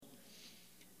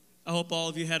I hope all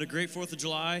of you had a great 4th of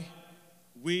July.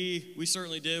 We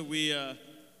certainly did.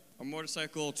 Our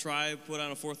motorcycle tribe put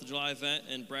on a 4th of July event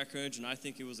in Breckenridge, and I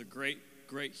think it was a great,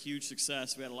 huge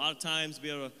success. We had a lot of times to be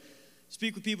able to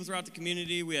speak with people throughout the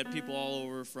community. We had people all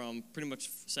over from pretty much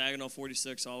Saginaw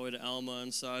 46 all the way to Elma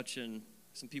and such, and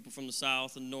some people from the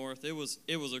south and north. It was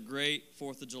a great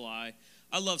 4th of July.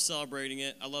 I love celebrating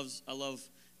it. I love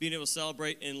being able to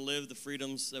celebrate and live the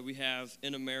freedoms that we have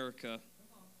in America.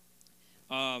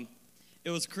 It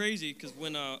was crazy because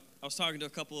when I was talking to a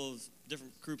couple of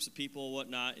different groups of people and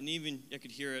whatnot, and even I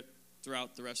could hear it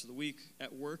throughout the rest of the week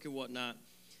at work and whatnot,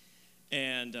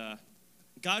 and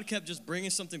God kept just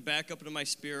bringing something back up into my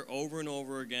spirit over and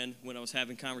over again when I was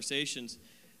having conversations.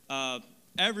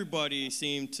 Everybody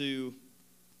seemed to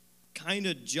kind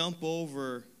of jump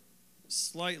over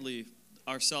slightly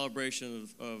our celebration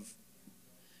of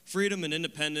freedom and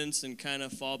independence and kind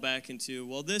of fall back into,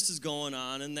 well, this is going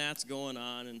on and that's going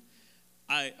on. And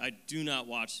I do not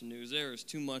watch the news. There is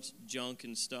too much junk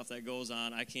and stuff that goes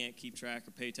on. I can't keep track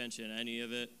or pay attention to any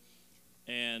of it.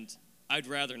 And I'd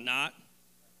rather not.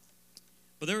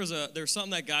 But there was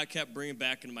something that God kept bringing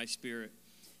back into my spirit.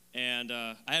 And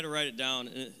I had to write it down.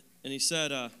 And he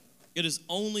said, it is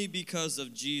only because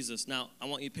of Jesus. Now, I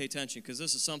want you to pay attention because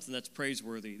this is something that's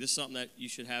praiseworthy. This is something that you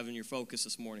should have in your focus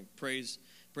this morning. Praise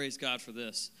God for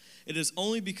this. It is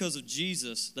only because of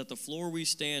Jesus that the floor we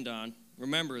stand on,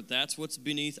 remember, that's what's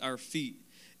beneath our feet,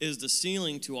 is the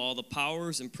ceiling to all the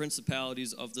powers and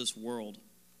principalities of this world.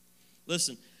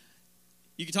 Listen,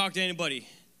 you can talk to anybody.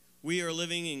 We are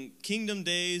living in kingdom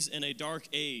days in a dark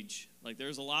age. Like,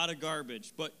 there's a lot of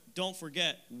garbage. But don't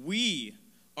forget, we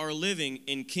are living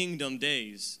in kingdom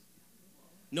days.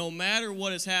 No matter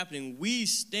what is happening, we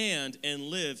stand and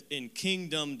live in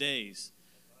kingdom days.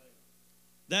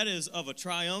 That is of a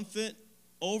triumphant,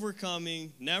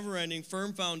 overcoming, never-ending,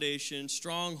 firm foundation,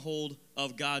 stronghold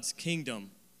of God's kingdom.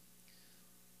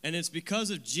 And it's because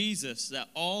of Jesus that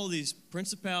all these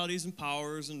principalities and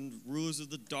powers and rulers of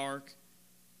the dark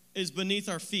is beneath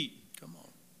our feet. Come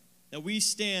on. That we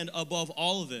stand above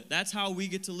all of it. That's how we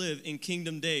get to live in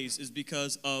kingdom days, is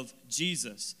because of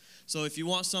Jesus. So if you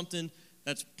want something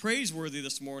that's praiseworthy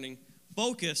this morning,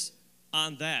 focus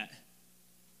on that.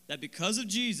 That because of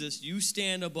Jesus, you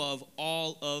stand above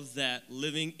all of that,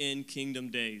 living in kingdom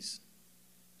days.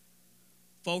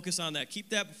 Focus on that. Keep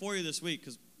that before you this week,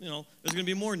 because, there's going to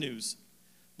be more news.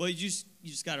 But you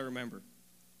just got to remember,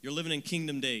 you're living in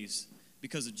kingdom days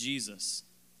because of Jesus.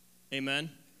 Amen?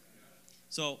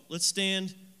 So let's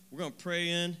stand. We're going to pray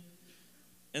in,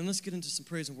 and let's get into some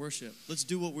praise and worship. Let's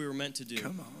do what we were meant to do.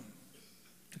 Come on.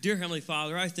 Dear Heavenly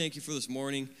Father, I thank you for this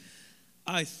morning.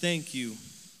 I thank you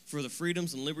for the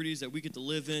freedoms and liberties that we get to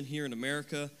live in here in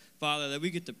America, Father, that we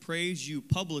get to praise you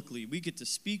publicly. We get to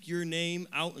speak your name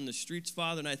out in the streets,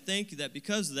 Father, and I thank you that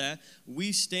because of that,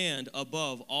 we stand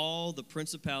above all the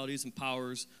principalities and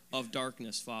powers of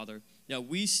darkness, Father. That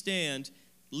we stand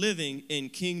living in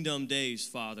kingdom days,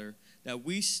 Father. That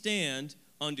we stand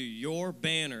under your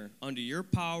banner, under your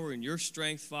power and your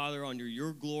strength, Father, under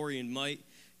your glory and might.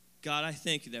 God, I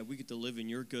thank you that we get to live in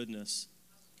your goodness.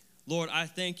 Lord, I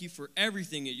thank you for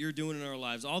everything that you're doing in our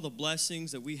lives, all the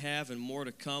blessings that we have and more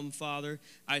to come, Father.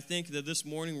 I think that this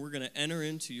morning we're going to enter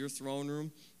into your throne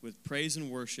room with praise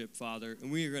and worship, Father,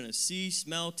 and we are going to see,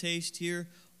 smell, taste, hear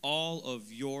all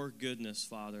of your goodness,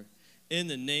 Father. In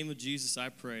the name of Jesus, I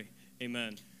pray.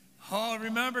 Amen. Oh,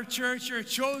 remember, church, you're a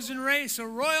chosen race, a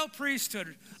royal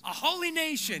priesthood, a holy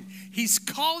nation. He's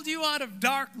called you out of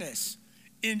darkness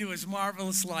into his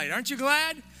marvelous light. Aren't you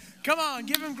glad? Come on,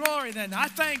 give him glory then. I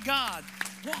thank God.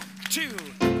 1, 2.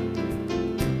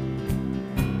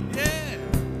 Yeah.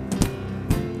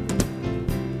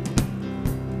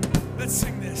 Let's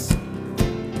sing this.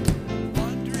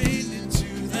 Wandering into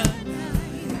the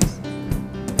night,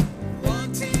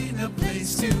 wanting a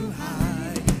place to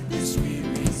hide this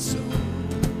weary soul,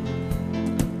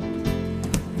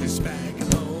 this bag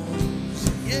of bones.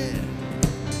 Yeah.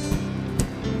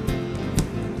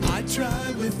 I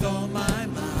try with all my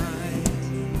might,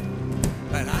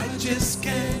 but I just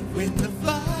can't win the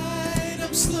fight.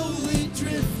 I'm slowly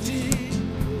drifting,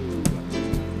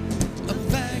 a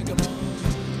vagabond.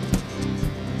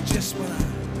 Just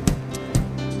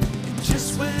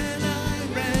when I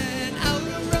ran out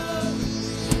of road,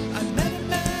 I met a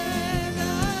man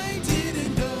I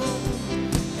didn't know,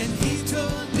 and he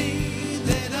told me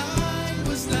that I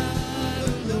was not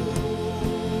alone.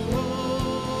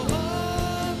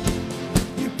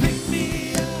 You picked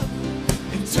me up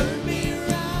and turned me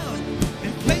around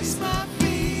and placed my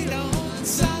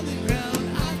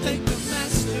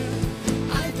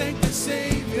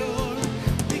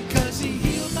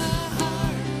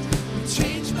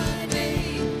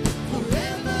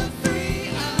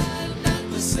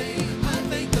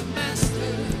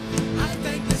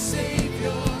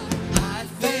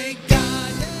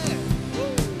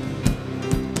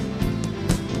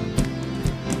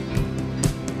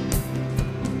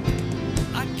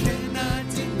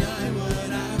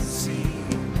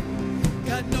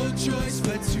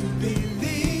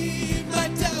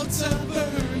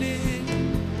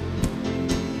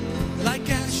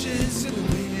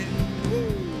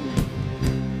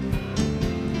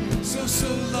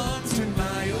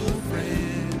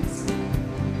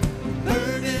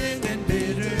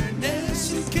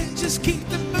keep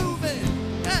them moving.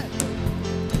 Hey.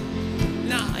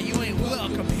 Nah, you ain't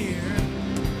welcome here.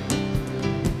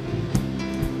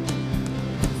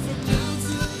 From down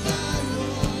to the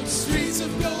sidewalk, streets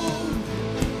of gold,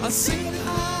 I'll sing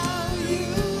how you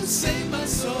saved my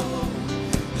soul.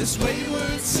 This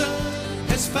wayward son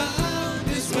has found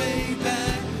his way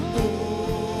back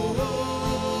home.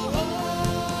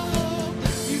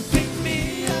 You picked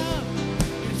me up,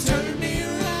 you turned me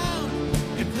around,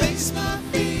 and placed my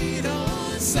feet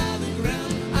on solid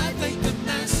ground. I thank the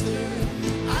Master,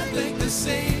 I thank the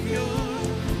Savior,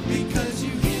 because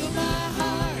you healed my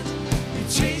heart, you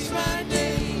changed my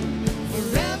name,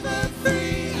 forever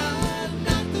free, I'm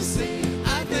not the same.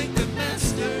 I thank the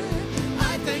Master,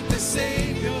 I thank the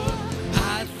Savior,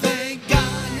 I thank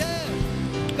God, yeah.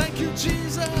 Thank you,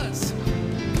 Jesus.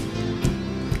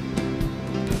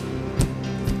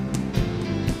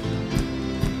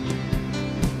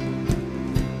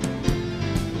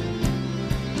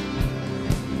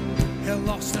 Hell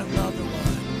lost another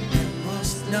one. And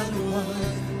lost another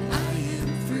one. I am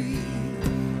free,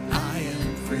 I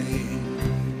am free,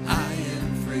 I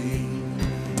am free.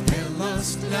 And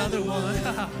lost another one.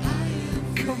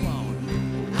 Come on.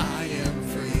 I am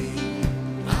free,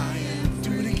 I am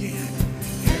Do it again.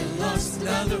 and lost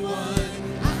another one.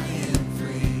 I am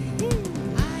free,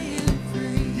 I am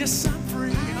free. Yes, I'm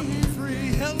free. I'm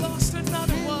free. Hell lost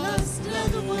another one. Lost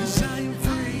another one. 'Cause I am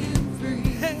free.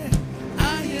 Hey,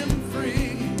 I am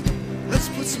free. Let's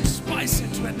put some spice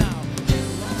into it now.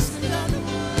 Lost another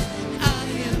one. I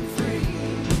am free,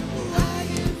 I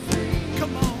am free.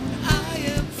 Come on. I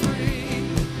am free.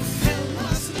 Hell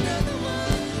lost another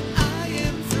one. I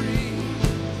am free.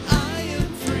 I am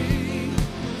free.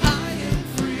 I am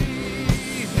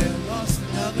free. Hell lost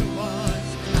another one.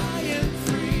 I am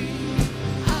free.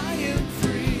 I am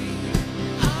free.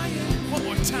 I am. One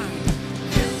more time.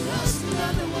 Hell lost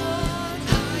another one.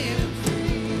 I am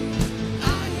free.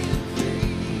 I am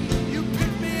free. You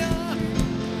pick me up.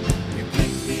 You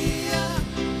picked me up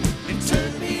and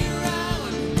turned me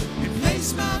around and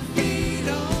placed my feet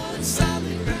on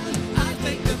solid ground. I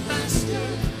thank the Master,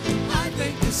 I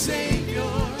thank the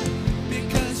Savior,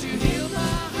 because you healed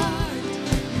my heart,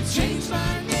 you changed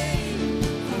my name,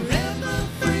 forever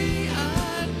free,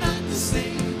 I'm not the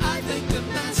same. I thank the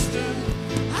Master,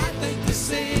 I thank the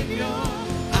Savior,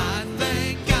 I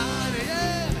thank God,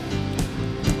 yeah.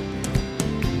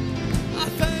 I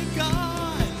thank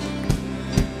God.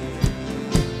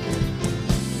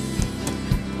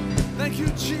 Thank you,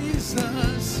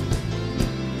 Jesus.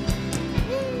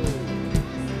 Woo.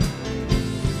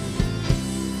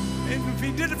 And if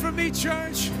he did it for me,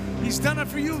 church, he's done it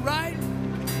for you, right?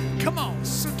 Come on,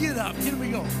 so get up. Here we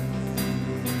go.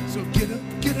 So get up,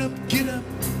 get up, get up,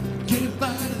 Get up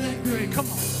out of that grave. come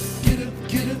on. Get up,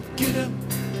 get up, get up,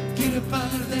 get up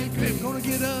out of that We're grave. gonna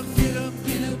get up, get up,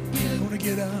 Get up, get up, gonna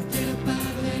get up, get up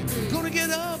out of that grave. gonna get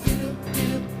up. Get up,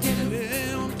 get up, get up,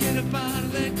 Yeah, gonna get up out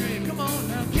of that grave. come on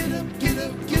now. Get up, get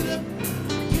up, get up,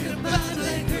 get up out of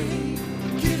that grave.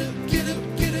 Get up, get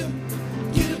up, get up,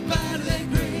 get up out of that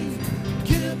grave.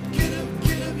 Get up, get up,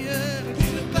 get up, Yeah,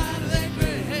 get up out of that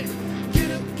grave. hey,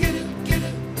 Get up, get up, get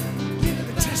up, get up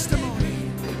the testimony.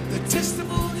 The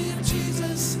testimony of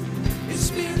Jesus is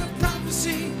spirit of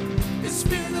prophecy. It's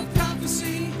spirit of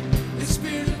prophecy. It's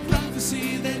spirit of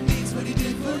prophecy. That means what he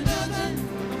did for another,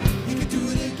 he can do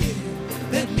it again.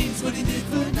 That means what he did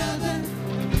for another,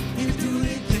 he can do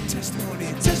it again. Testimony.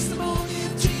 Testimony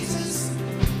of Jesus.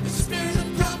 It's spirit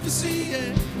of prophecy.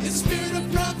 Yeah. It's spirit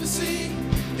of prophecy.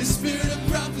 It's spirit of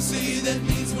prophecy. That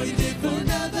means what he did for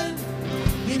another,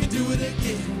 he can do it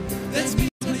again. That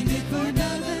means what he did for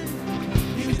another,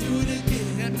 he can do it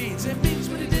again. That means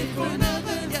what he did For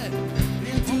another, Yeah.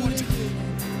 he can do it again.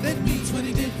 That means what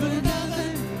he did for another,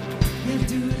 he can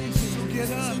do it again. So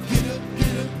get up. So get up,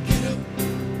 get up, get up,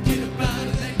 get up out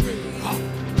of that grave.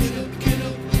 Get up, get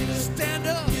up, get up, Stand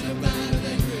up. get up out of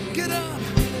that grave. Get up.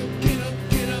 Get up,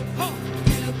 get up, Huh.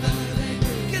 get up out of that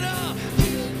grave. Get up.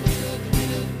 Get up, get up,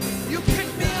 get up, You pick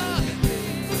me up.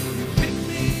 you pick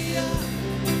me up,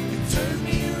 you turn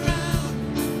me around,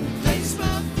 place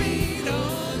my feet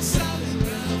on solid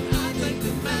ground. I thank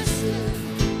the Master,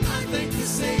 I thank the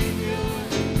Savior,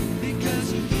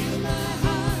 because you healed my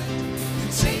heart, you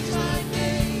changed my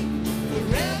name,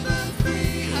 forever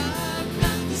free. I'm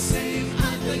not the same.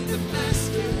 I thank the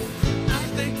Master, I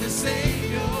thank the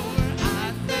Savior,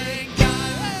 I thank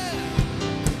God.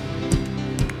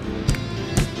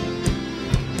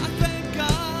 I thank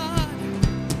God.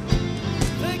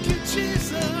 Thank you,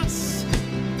 Jesus.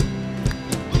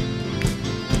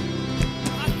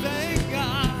 I thank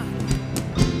God.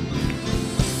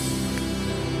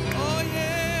 Oh,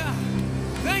 yeah.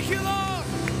 Thank you, Lord.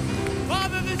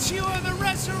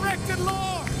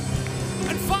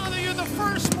 And Father, you're the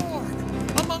firstborn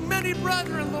among many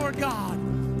brethren, Lord God.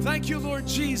 Thank you, Lord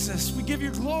Jesus. We give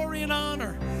you glory and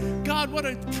honor. God, what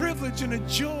a privilege and a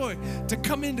joy to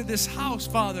come into this house,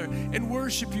 Father, and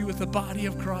worship you with the body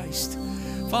of Christ.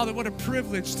 Father, what a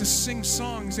privilege to sing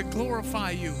songs that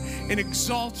glorify you and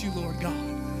exalt you, Lord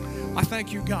God. I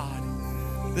thank you, God,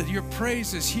 that your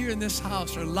praises here in this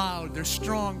house are loud, they're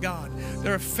strong, God.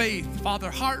 They're of faith,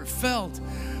 Father, heartfelt,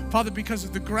 Father, because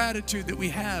of the gratitude that we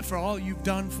have for all you've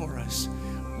done for us.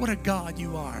 What a God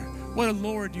you are. What a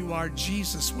Lord you are,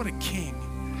 Jesus. What a King.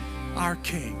 Our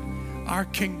King. Our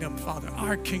kingdom, Father.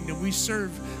 Our kingdom. We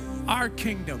serve our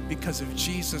kingdom because of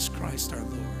Jesus Christ our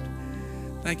Lord.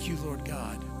 Thank you, Lord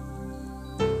God.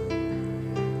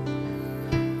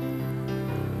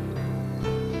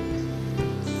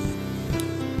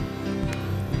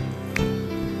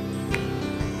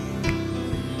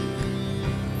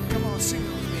 Come on, sing it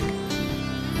with me.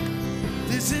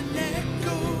 There's an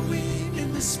echoing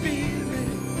in the spirit.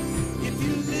 If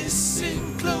you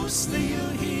listen closely, you'll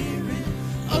hear it.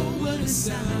 Oh, what a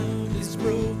sound is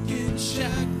broken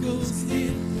shackles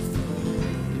in the floor.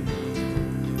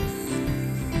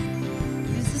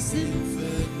 There's a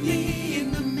symphony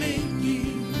in the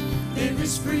making. There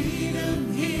is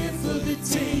freedom here for the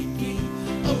taking.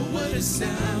 Oh, what a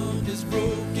sound is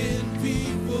broken.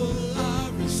 People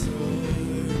are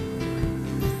restored.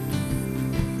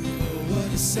 Oh,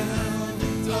 what a sound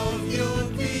of your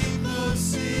people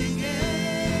singing.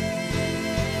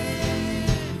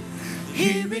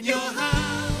 Here in your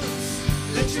house,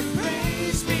 let your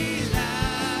praise be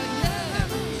loud. Yeah.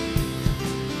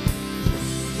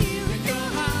 Here in your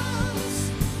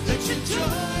house, let your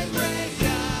joy break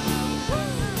out. Woo.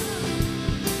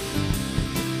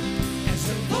 As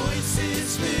the voices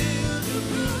fill the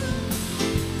room,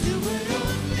 do what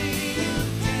only you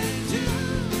can do.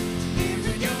 Here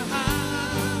in your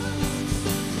house,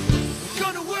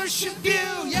 gonna worship you,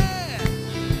 yeah.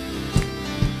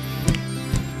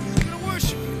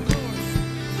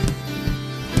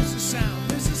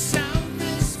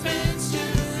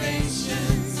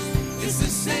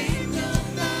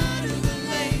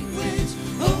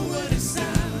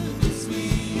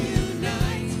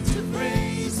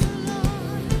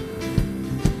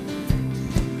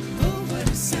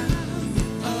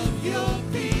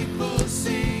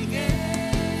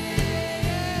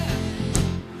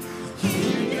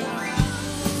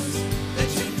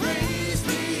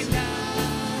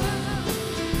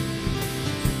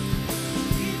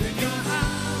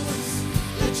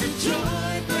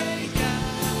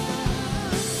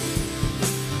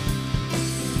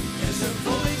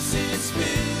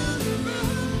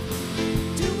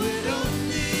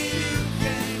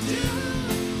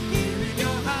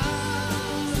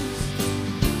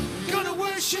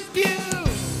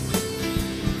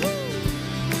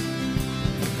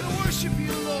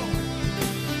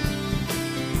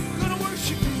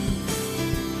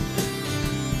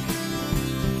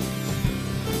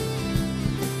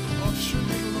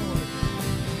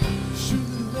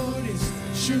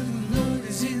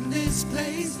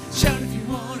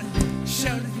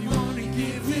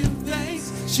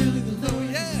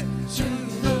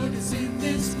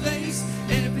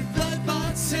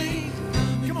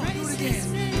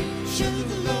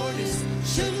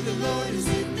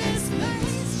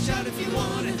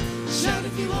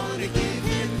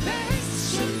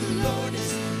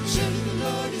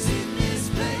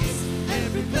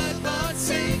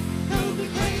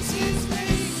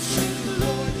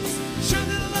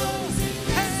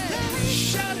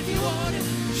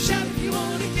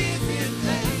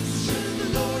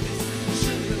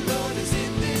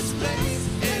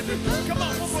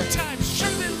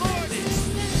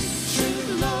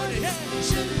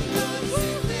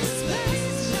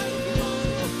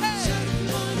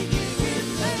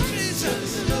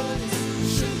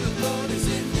 Sugar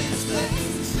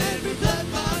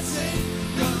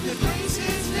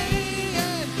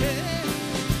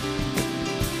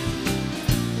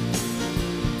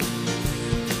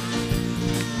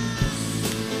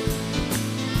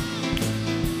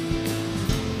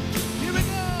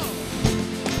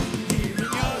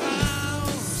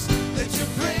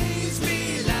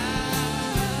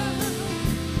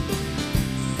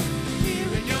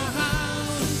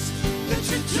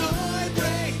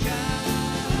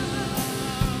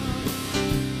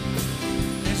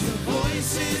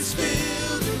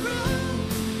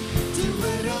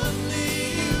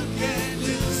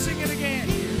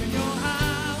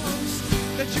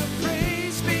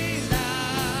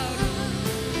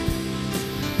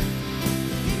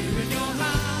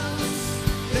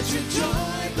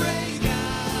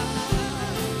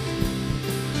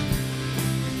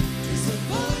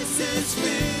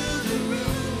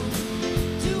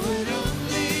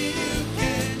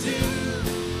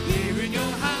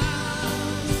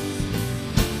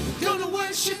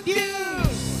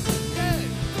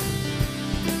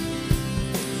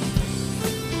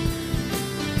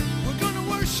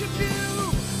worship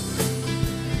you.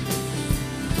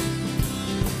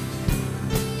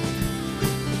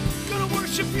 Gonna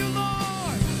worship you,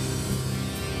 Lord.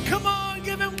 Come on,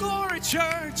 give him glory,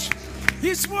 church.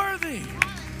 He's worthy.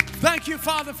 Thank you,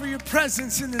 Father, for your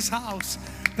presence in this house.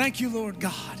 Thank you, Lord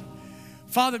God.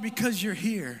 Father, because you're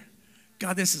here,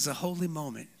 God, this is a holy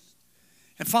moment.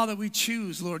 And Father, we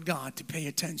choose, Lord God, to pay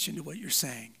attention to what you're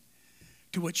saying,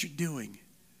 to what you're doing.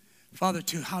 Father,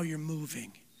 to how you're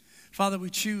moving. Father, we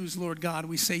choose, Lord God,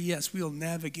 we say, yes, we'll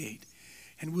navigate.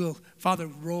 And we'll, Father,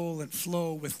 roll and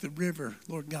flow with the river,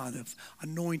 Lord God, of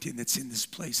anointing that's in this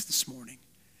place this morning.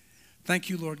 Thank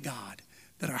you, Lord God,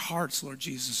 that our hearts, Lord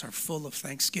Jesus, are full of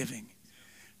thanksgiving.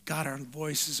 God, our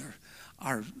voices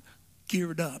are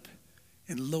geared up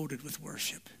and loaded with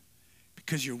worship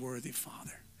because you're worthy,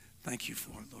 Father. Thank you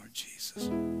for it, Lord Jesus.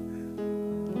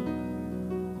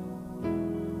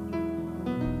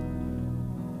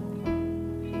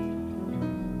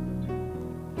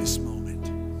 This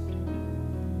moment.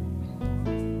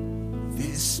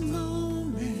 This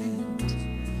moment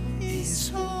is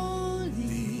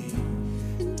holy,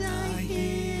 and I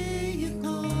hear you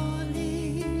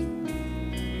calling.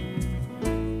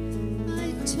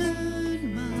 I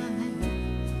turn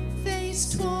my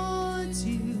face towards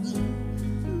you.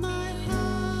 My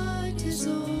heart is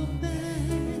open.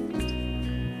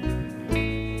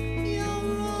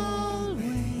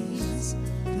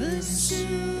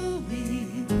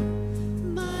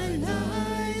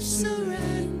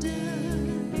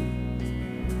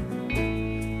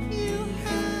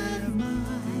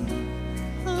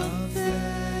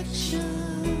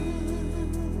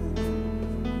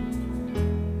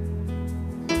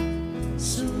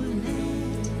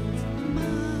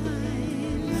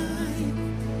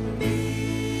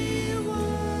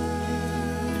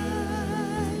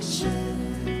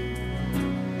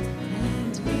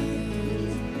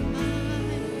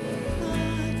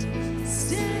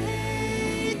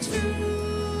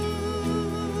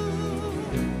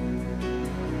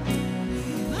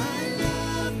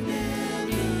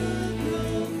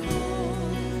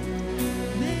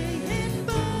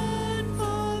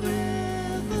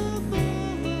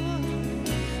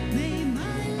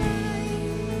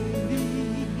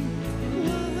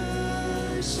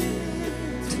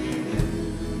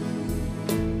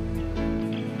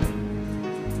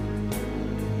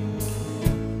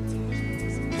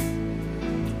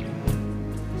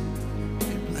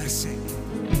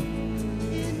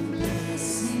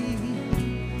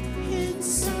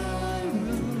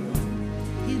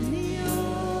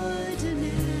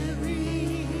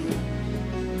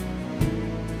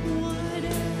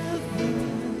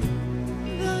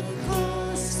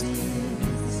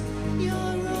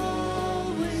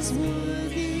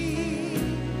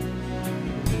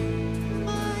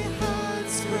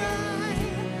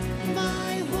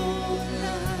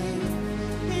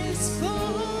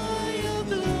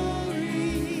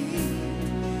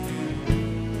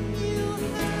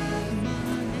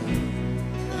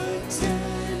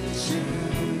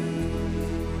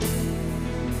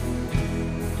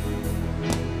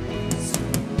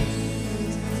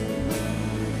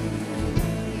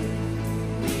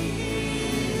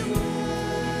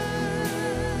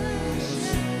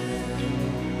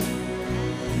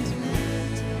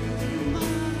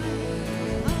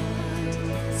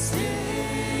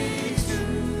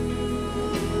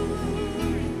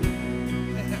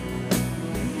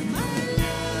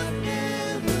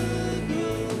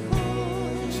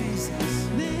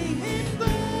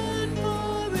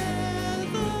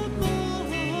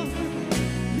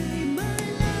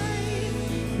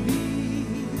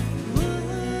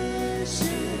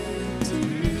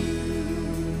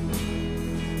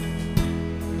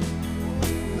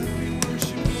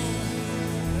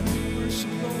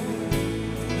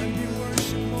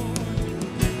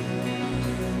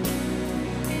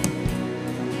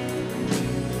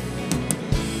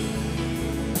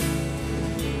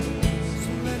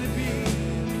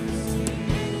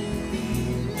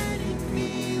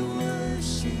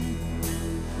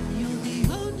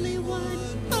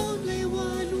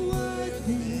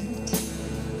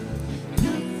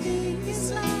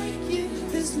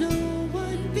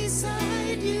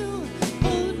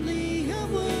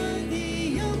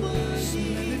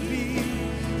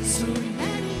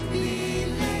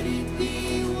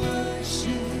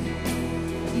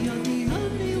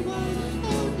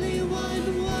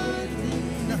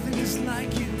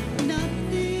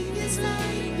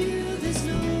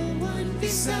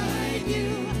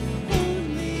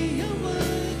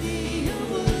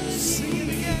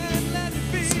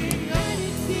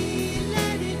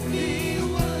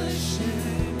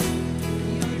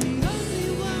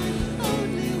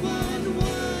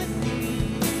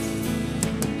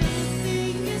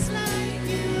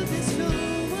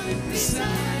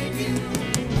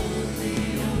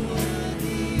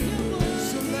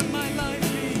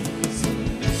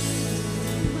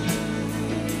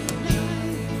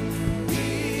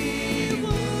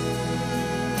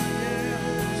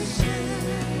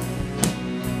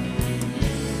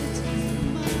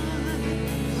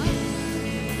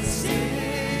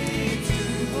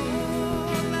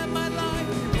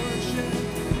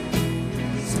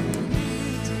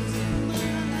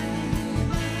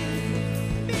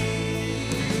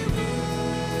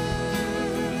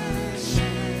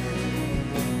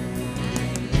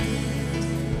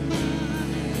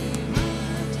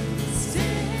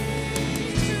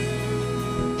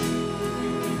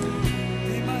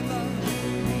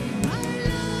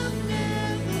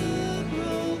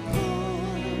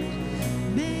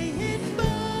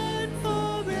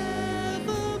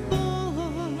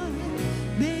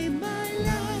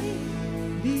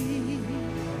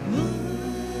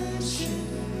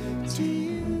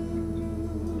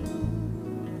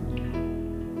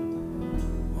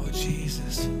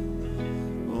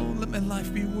 my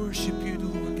life be worship you,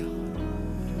 Lord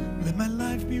God. Let my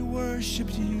life be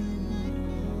worship to you.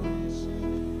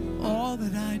 All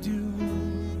that I do,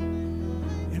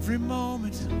 every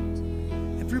moment,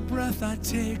 every breath I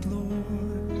take, Lord,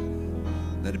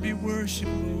 let it be worship,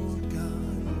 Lord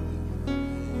God.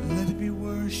 Let it be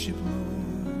worship, Lord.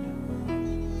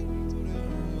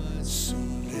 So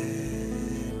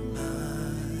let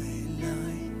my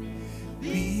life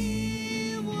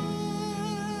be worship,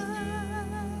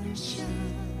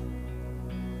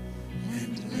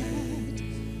 and let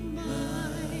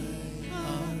my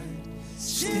heart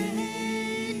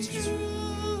stay true.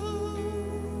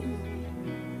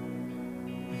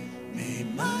 May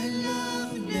my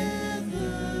love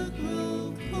never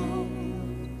grow cold.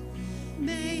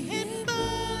 May it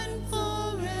burn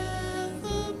forevermore.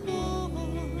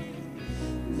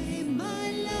 May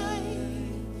my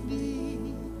life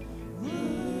be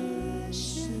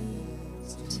worship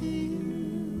to you.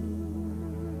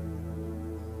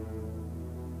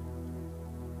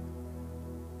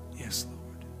 Yes,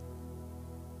 Lord.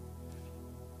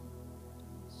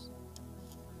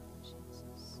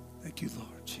 Thank you,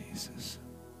 Lord Jesus.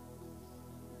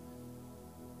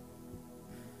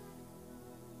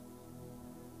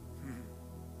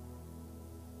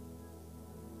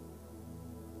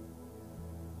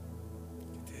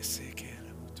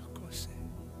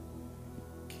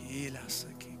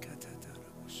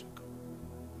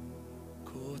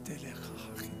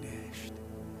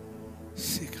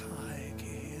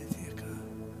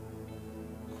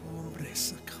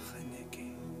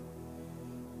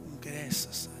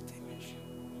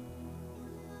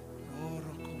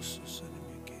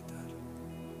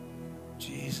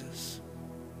 Jesus,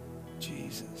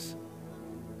 Jesus,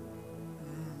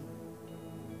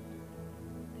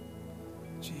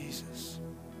 Jesus.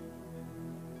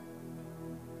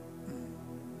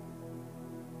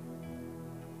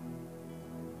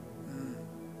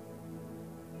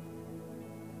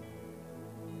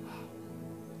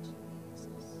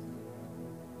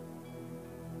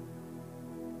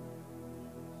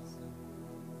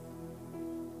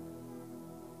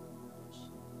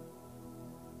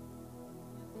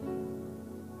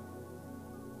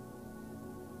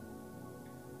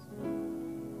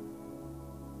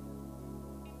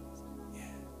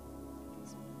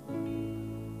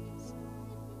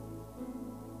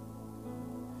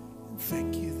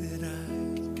 Thank you that I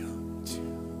can come to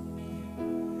you.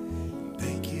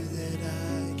 Thank you that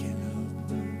I can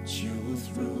approach your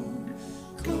throne,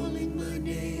 calling my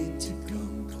name to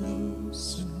come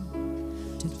closer,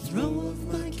 to throw off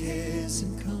my cares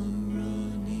and come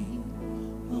running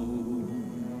home.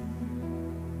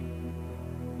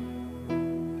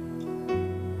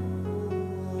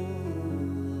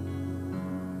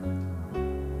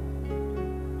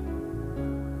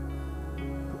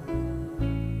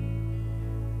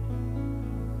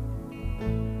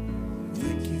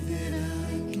 Thank you that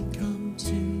I can come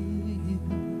to you.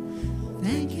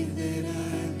 Thank you that I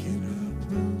can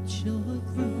approach your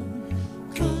throne,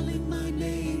 calling my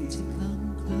name to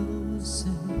come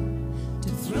closer, to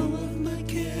throw off my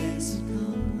cares and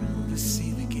come round. To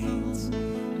see the gates,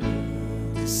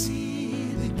 to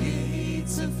see the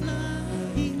gates are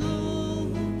flying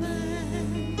open,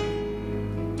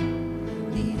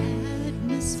 the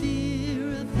atmosphere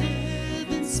of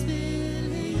heaven's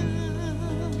filling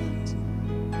out.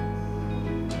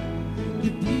 The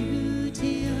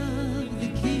beauty of the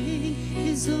King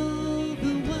is overwhelming,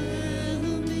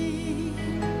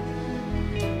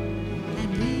 and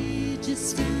we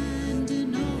just stand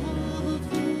in awe of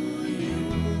who you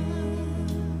are.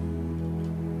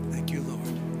 Thank you,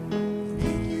 Lord.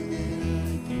 Thank you that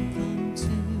I can come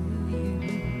to you.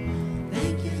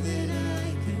 Thank you that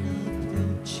I can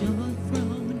approach your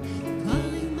throne,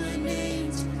 calling my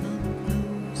name to come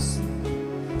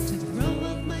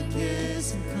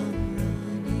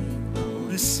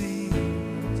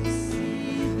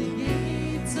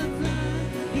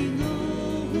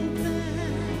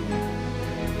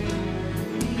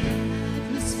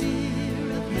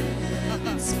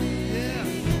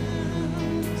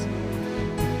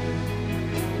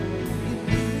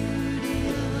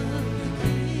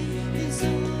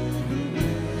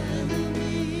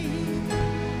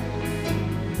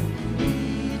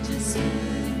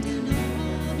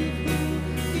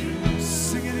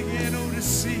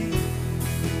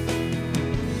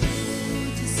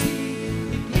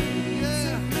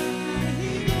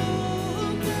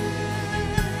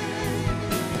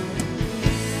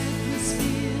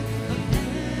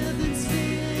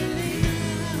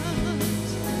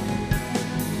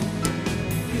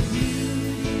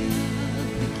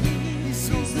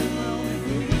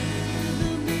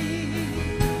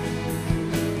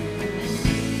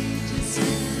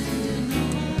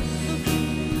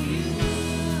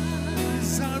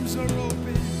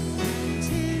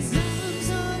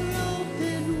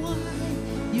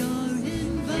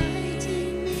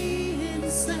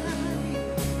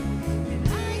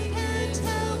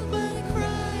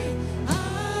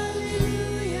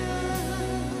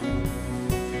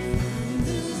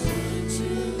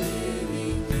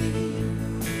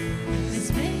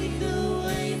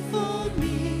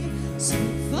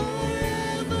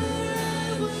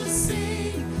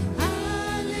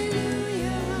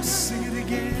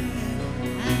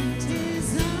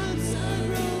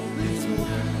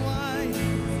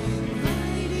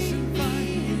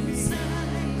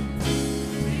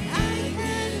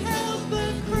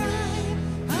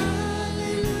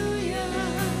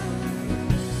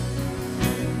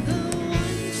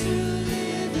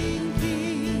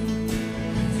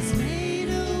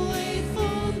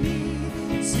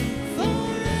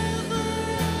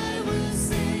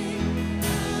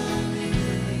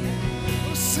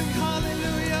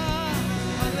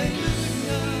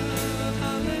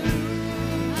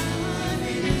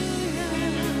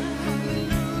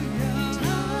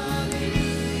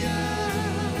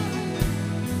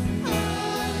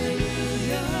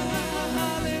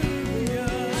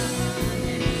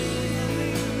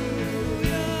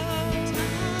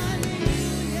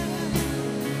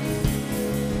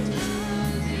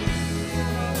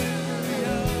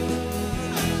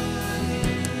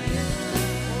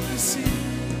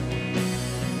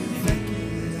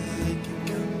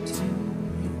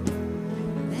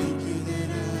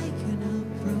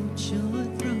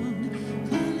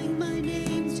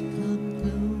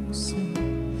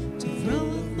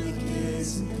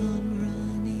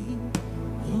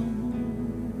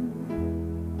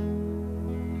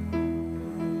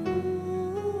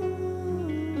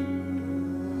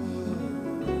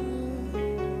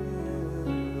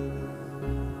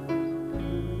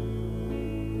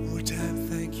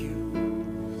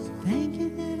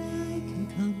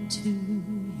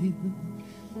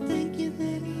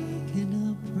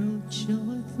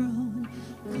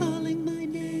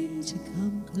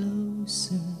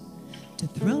closer, to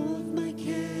throw off my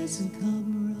cares and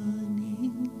come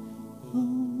running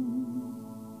home.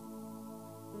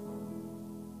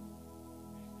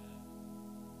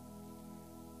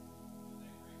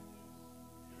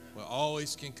 We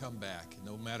always can come back.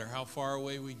 No matter how far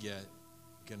away we get,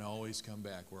 we can always come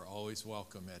back. We're always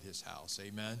welcome at his house.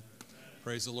 Amen.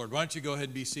 Praise the Lord. Why don't you go ahead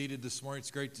and be seated this morning.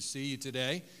 It's great to see you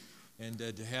today and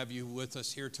to have you with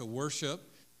us here to worship.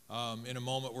 In a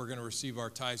moment, we're going to receive our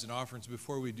tithes and offerings.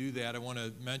 Before we do that, I want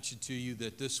to mention to you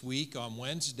that this week on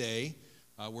Wednesday,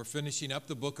 we're finishing up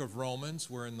the book of Romans.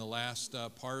 We're in the last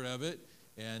part of it,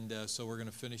 and so we're going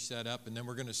to finish that up. And then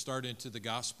we're going to start into the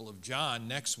Gospel of John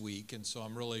next week, and so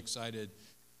I'm really excited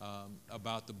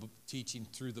about the teaching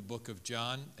through the book of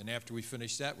John. And after we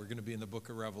finish that, we're going to be in the book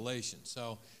of Revelation.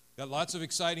 So got lots of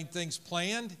exciting things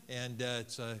planned, and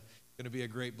it's going to be a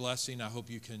great blessing. I hope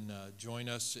you can join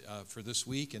us for this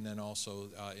week and then also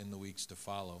in the weeks to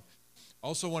follow.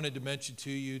 Also wanted to mention to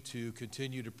you to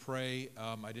continue to pray.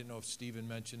 I didn't know if Stephen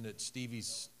mentioned that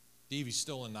Stevie's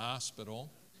still in the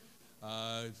hospital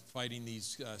fighting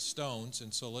these stones.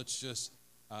 And so let's just,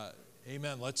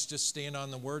 amen, let's just stand on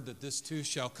the word that this too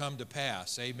shall come to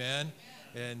pass. Amen.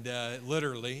 And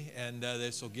literally, and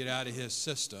this will get out of his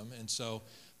system. And so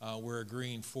we're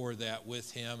agreeing for that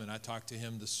with him, and I talked to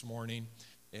him this morning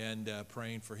and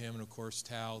praying for him, and of course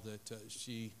Tal, that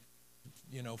she,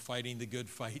 fighting the good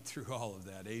fight through all of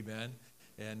that, amen,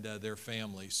 and their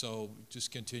family. So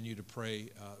just continue to pray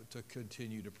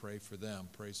for them.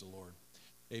 Praise the Lord.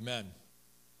 Amen.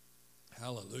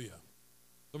 Hallelujah.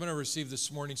 I'm going to receive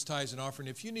this morning's tithes and offering.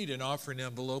 If you need an offering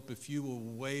envelope, if you will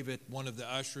wave at one of the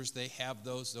ushers, they have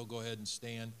those. They'll go ahead and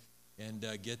stand and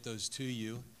get those to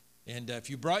you. And if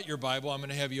you brought your Bible, I'm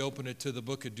going to have you open it to the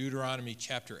book of Deuteronomy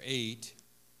chapter 8.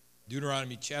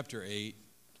 Deuteronomy chapter 8.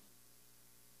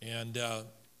 And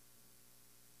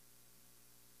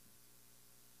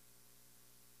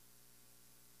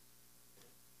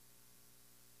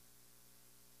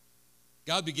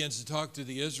God begins to talk to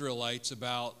the Israelites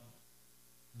about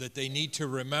that they need to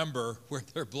remember where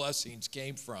their blessings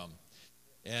came from.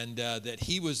 And that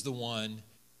he was the one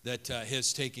that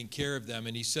has taken care of them.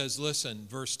 And he says, listen,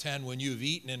 verse 10, when you have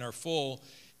eaten and are full,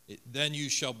 then you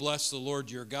shall bless the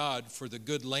Lord your God for the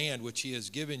good land which he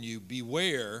has given you.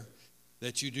 Beware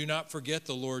that you do not forget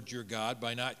the Lord your God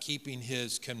by not keeping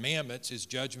his commandments, his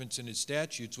judgments, and his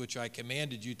statutes, which I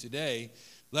commanded you today,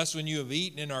 lest when you have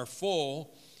eaten and are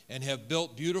full and have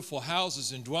built beautiful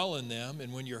houses and dwell in them,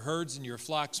 and when your herds and your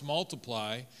flocks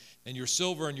multiply, and your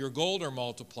silver and your gold are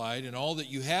multiplied, and all that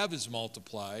you have is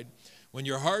multiplied, when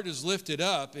your heart is lifted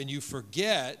up and you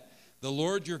forget the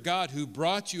Lord your God who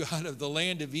brought you out of the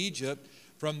land of Egypt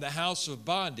from the house of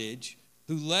bondage,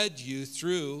 who led you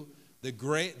through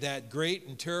that great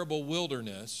and terrible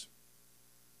wilderness,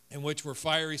 in which were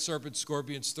fiery serpents,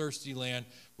 scorpions, thirsty land,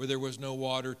 where there was no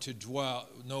water to dwell,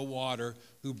 no water,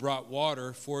 who brought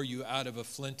water for you out of a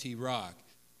flinty rock.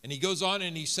 And he goes on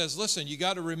and he says, listen, you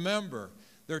got to remember,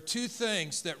 there are two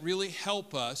things that really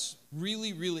help us,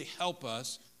 really help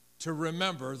us to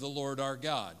remember the Lord our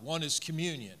God. One is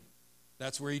communion.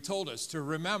 That's where he told us to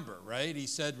remember, right? He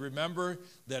said, remember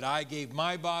that I gave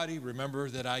my body, remember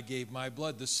that I gave my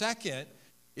blood. The second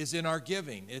is in our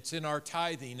giving. It's in our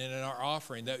tithing and in our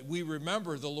offering, that we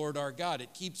remember the Lord our God.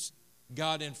 It keeps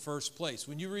God in first place.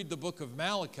 When you read the book of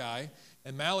Malachi,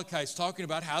 and Malachi is talking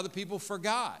about how the people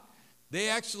forgot. They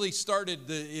actually started,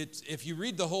 if you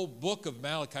read the whole book of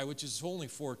Malachi, which is only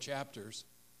 4 chapters,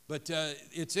 but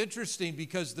it's interesting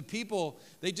because the people,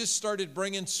 they just started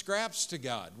bringing scraps to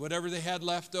God, whatever they had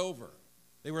left over.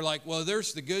 They were like, well,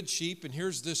 there's the good sheep, and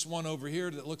here's this one over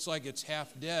here that looks like it's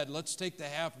half dead. Let's take the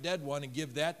half dead one and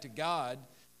give that to God,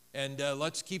 and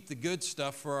let's keep the good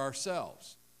stuff for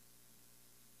ourselves.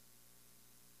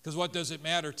 Because what does it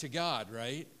matter to God,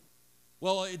 right?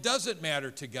 Well, it doesn't matter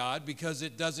to God because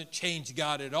it doesn't change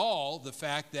God at all, the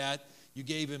fact that you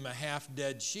gave him a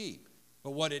half-dead sheep.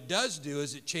 But what it does do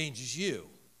is it changes you.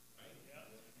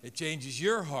 It changes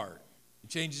your heart.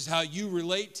 It changes how you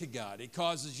relate to God. It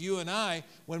causes you and I,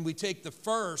 when we take the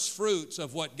first fruits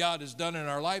of what God has done in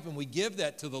our life and we give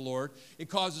that to the Lord, it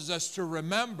causes us to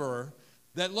remember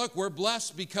that, look, we're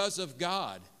blessed because of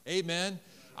God. Amen.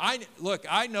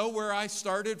 I know where I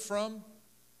started from.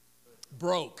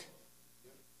 Broke.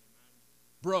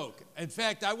 In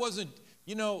fact, I wasn't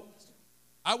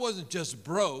just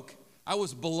broke. I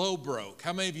was below broke.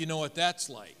 How many of you know what that's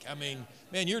like? I mean,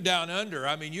 man, you're down under.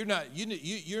 I mean, you're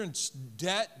in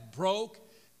debt, broke.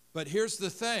 But here's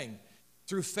the thing.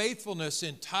 Through faithfulness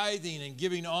in tithing and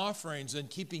giving offerings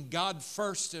and keeping God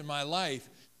first in my life,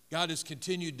 God has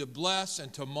continued to bless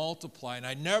and to multiply. And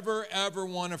I never, ever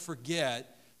want to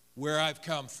forget where I've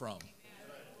come from.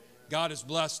 God has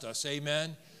blessed us.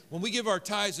 Amen. When we give our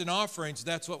tithes and offerings,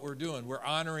 that's what we're doing. We're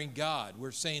honoring God.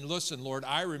 We're saying, listen, Lord,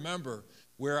 I remember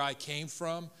where I came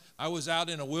from. I was out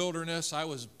in a wilderness. I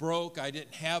was broke. I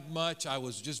didn't have much. I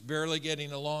was just barely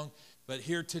getting along. But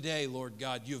here today, Lord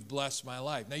God, you've blessed my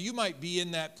life. Now, you might be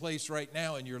in that place right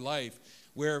now in your life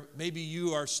where maybe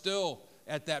you are still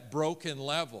at that broken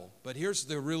level. But here's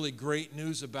the really great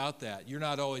news about that. You're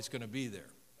not always going to be there.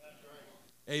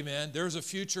 Amen. There's a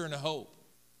future and a hope.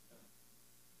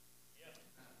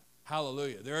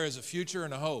 Hallelujah. There is a future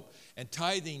and a hope. And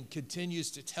tithing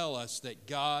continues to tell us that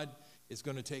God is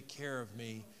going to take care of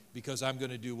me because I'm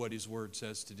going to do what his word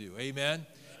says to do. Amen.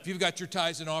 If you've got your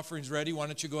tithes and offerings ready, why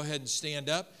don't you go ahead and stand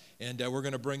up, and we're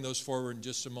going to bring those forward in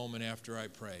just a moment after I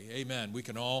pray. Amen. We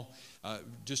can all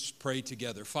just pray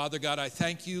together. Father God, I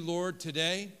thank you, Lord,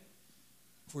 today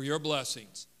for your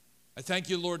blessings. I thank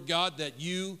you, Lord God, that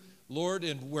you, Lord,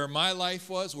 and where my life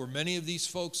was, where many of these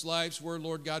folks' lives were,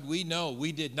 Lord God, we know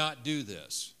we did not do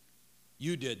this.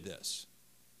 You did this.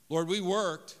 Lord, we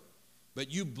worked, but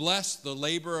you blessed the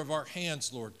labor of our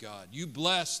hands, Lord God. You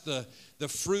blessed the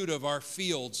fruit of our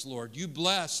fields, Lord. You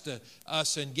blessed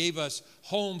us and gave us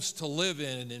homes to live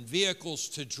in and vehicles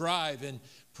to drive and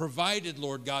provided,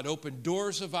 Lord God, open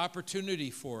doors of opportunity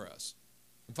for us.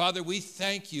 And Father, we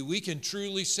thank you. We can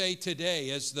truly say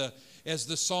today, as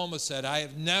the psalmist said, I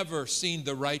have never seen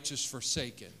the righteous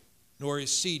forsaken, nor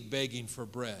his seed begging for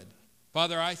bread.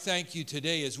 Father, I thank you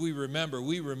today as we remember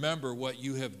what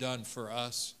you have done for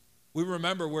us. We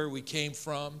remember where we came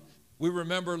from. We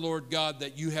remember, Lord God,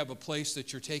 that you have a place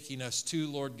that you're taking us to,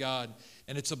 Lord God,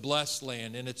 and it's a blessed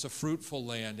land, and it's a fruitful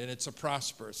land, and it's a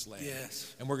prosperous land.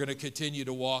 Yes. And we're going to continue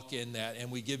to walk in that,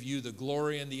 and we give you the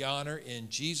glory and the honor in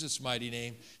Jesus' mighty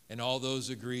name. And all those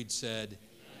agreed said,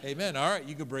 amen. All right,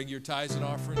 you can bring your tithes and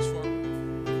offerings forward.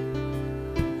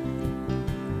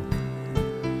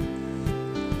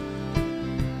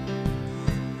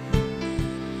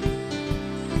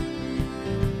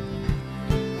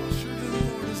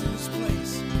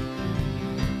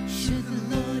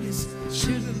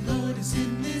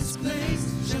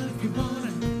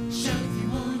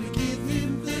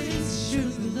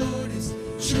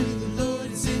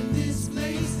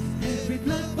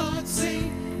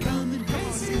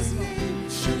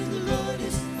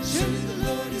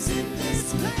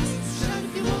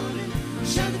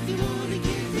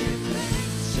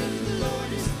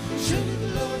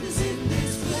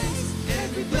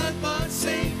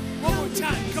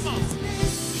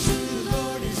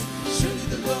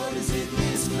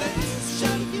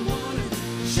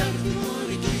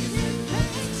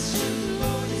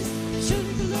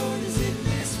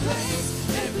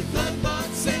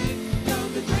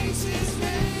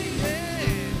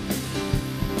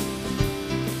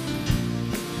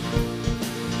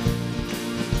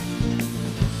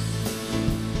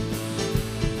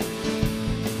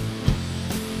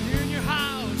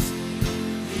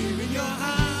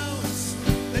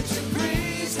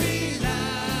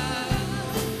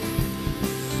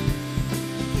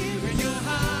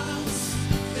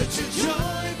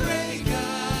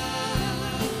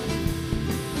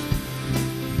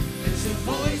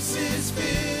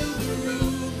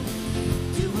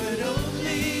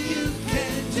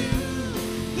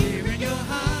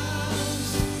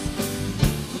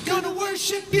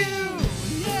 Worship you,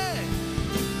 yeah.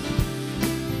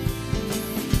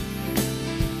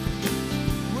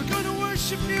 We're gonna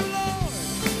worship you, Lord.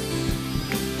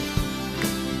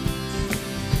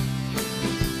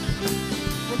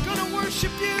 We're gonna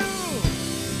worship you.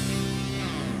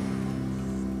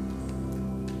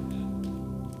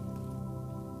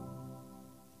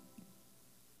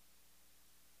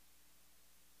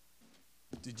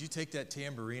 Did you take that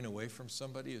tambourine away from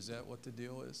somebody? Is that what the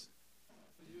deal is?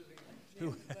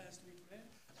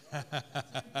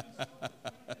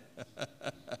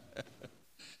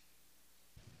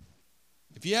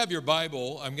 If you have your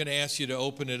Bible, I'm going to ask you to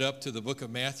open it up to the book of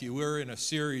Matthew. We're in a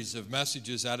series of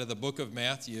messages out of the book of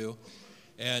Matthew,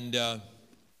 and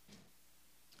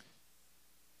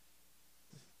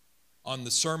on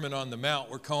the Sermon on the Mount,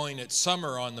 we're calling it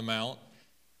Summer on the Mount.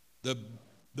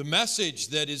 The message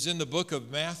that is in the book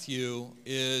of Matthew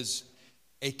is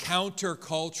a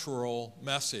countercultural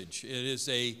message.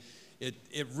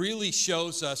 It really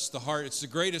shows us the heart. It's the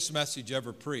greatest message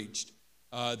ever preached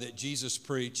that Jesus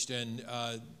preached and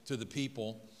to the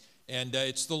people, and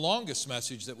it's the longest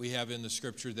message that we have in the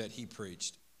Scripture that he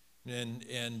preached, and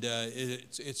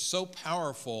it's so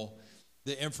powerful.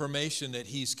 The information that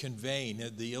he's conveying,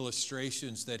 the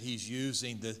illustrations that he's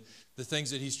using, the the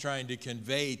things that he's trying to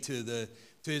convey to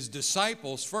his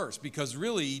disciples first, because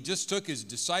really he just took his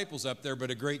disciples up there,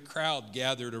 but a great crowd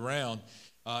gathered around,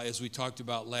 as we talked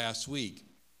about last week.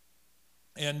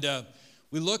 And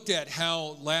we looked at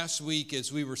how last week,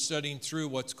 as we were studying through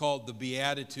what's called the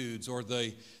Beatitudes, or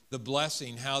the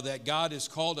blessing, how that God has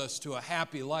called us to a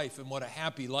happy life and what a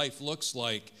happy life looks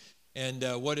like, and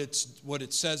what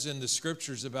it says in the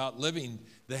scriptures about living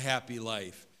the happy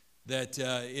life, that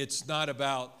it's not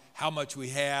about how much we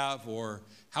have or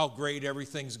how great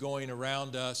everything's going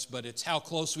around us, but it's how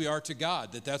close we are to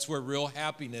God, that's where real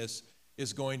happiness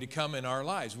is going to come in our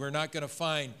lives. We're not going to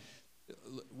find,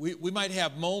 we might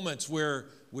have moments where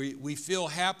we feel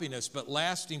happiness, but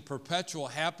lasting perpetual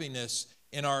happiness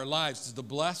in our lives, the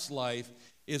blessed life,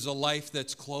 is a life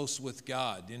that's close with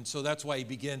God. And so that's why he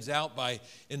begins out by,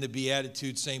 in the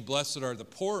Beatitudes, saying, blessed are the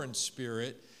poor in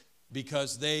spirit,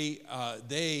 because theirs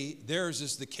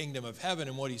is the kingdom of heaven.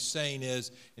 And what he's saying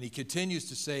is, and he continues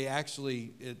to say,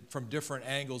 actually, from different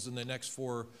angles in the next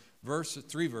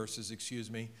three verses,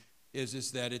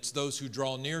 is that it's those who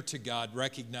draw near to God,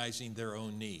 recognizing their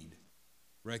own need.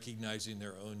 Recognizing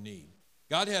their own need.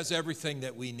 God has everything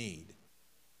that we need.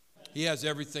 He has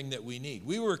everything that we need.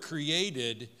 We were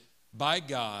created by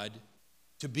God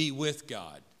to be with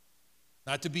God,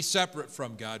 not to be separate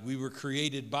from God. We were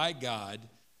created by God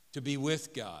to be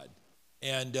with God.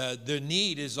 And the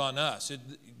need is on us.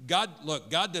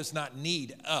 God does not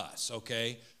need us,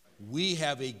 okay? We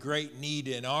have a great need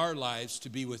in our lives to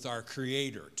be with our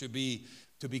Creator, to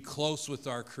be close with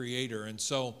our Creator. And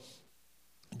so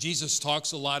Jesus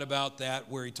talks a lot about that,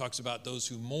 where he talks about those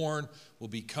who mourn will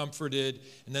be comforted.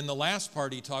 And then the last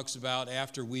part he talks about,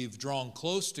 after we've drawn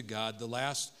close to God, the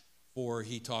last four,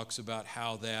 he talks about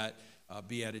how that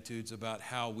Beatitudes, about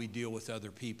how we deal with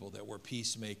other people, that we're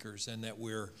peacemakers, and that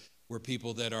we're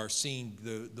people that are seeing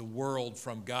the world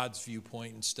from God's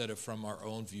viewpoint instead of from our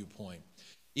own viewpoint.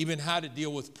 Even how to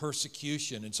deal with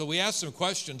persecution. And so we asked some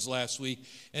questions last week,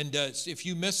 and if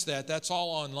you missed that, that's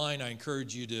all online. I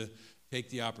encourage you to take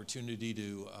the opportunity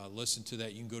to listen to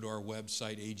that. You can go to our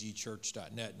website,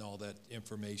 agchurch.net, and all that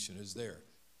information is there.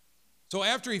 So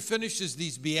after he finishes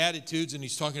these Beatitudes and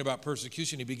he's talking about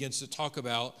persecution, he begins to talk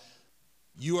about,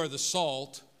 you are the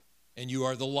salt and you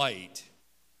are the light.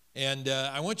 And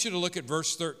I want you to look at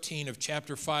verse 13 of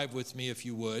chapter 5 with me, if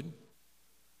you would.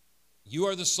 You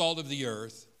are the salt of the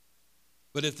earth,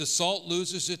 but if the salt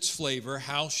loses its flavor,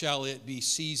 how shall it be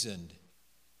seasoned?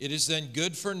 It is then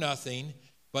good for nothing,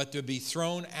 but to be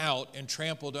thrown out and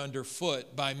trampled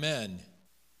underfoot by men.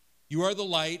 You are the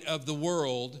light of the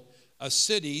world. A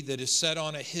city that is set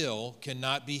on a hill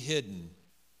cannot be hidden,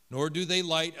 nor do they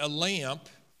light a lamp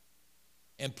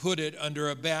and put it under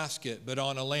a basket, but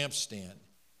on a lampstand,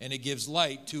 and it gives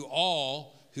light to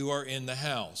all who are in the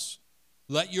house.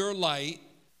 Let your light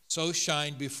so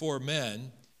shine before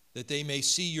men that they may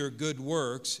see your good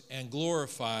works and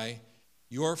glorify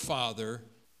your Father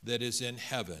that is in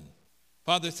heaven.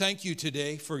 Father, thank you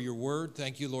today for your word.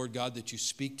 Thank you, Lord God, that you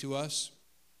speak to us,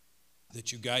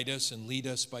 that you guide us and lead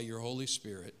us by your Holy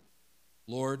Spirit.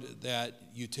 Lord, that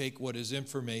you take what is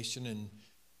information and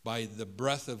by the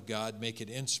breath of God make it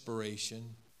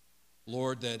inspiration.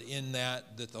 Lord, that in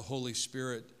that the Holy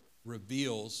Spirit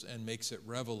reveals and makes it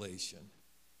revelation.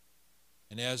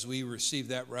 And as we receive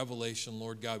that revelation,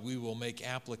 Lord God, we will make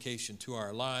application to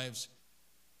our lives.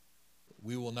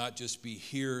 We will not just be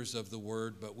hearers of the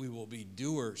word, but we will be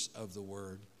doers of the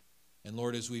word. And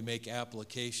Lord, as we make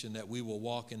application, that we will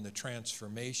walk in the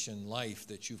transformation life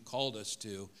that you've called us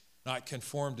to, not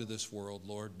conform to this world,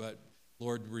 Lord, but,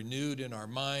 Lord, renewed in our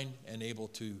mind and able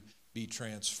to be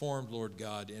transformed, Lord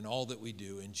God, in all that we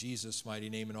do. In Jesus' mighty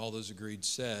name, and all those agreed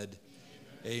said,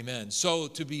 Amen. So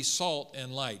to be salt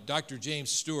and light. Dr. James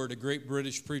Stewart, a great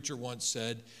British preacher, once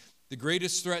said, the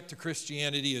greatest threat to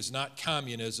Christianity is not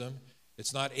communism,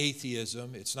 it's not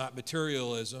atheism, it's not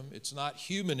materialism, it's not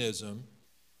humanism.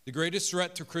 The greatest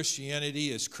threat to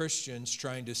Christianity is Christians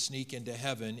trying to sneak into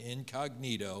heaven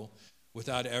incognito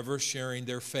without ever sharing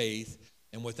their faith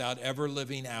and without ever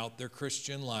living out their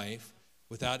Christian life,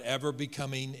 without ever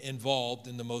becoming involved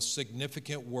in the most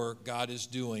significant work God is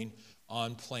doing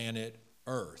on planet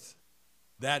Earth.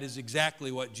 That is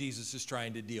exactly what Jesus is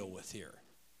trying to deal with here.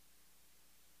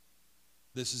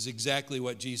 This is exactly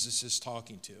what Jesus is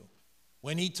talking to.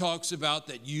 When he talks about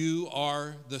that you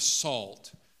are the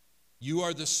salt, you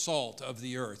are the salt of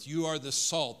the earth. You are the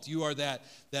salt. You are that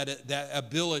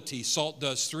ability. Salt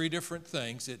does three different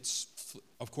things.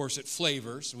 Of course, it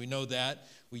flavors. We know that.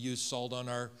 We use salt on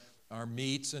our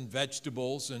meats and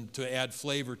vegetables and to add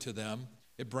flavor to them.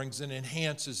 It brings and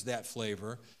enhances that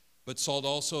flavor. But salt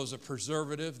also is a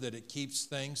preservative, that it keeps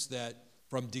things that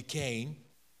from decaying.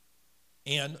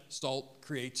 And salt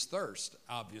creates thirst,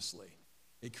 obviously.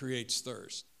 It creates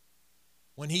thirst.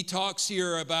 When he talks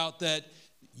here about that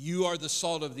you are the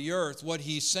salt of the earth, what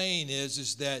he's saying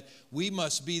is that we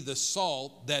must be the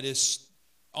salt that is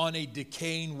on a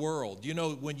decaying world. You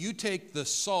know, when you take the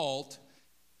salt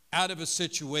out of a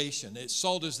situation,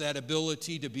 salt is that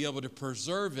ability to be able to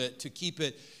preserve it, to keep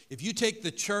it. If you take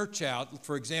the church out,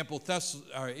 for example,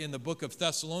 in the book of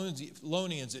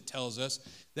Thessalonians, it tells us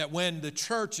that when the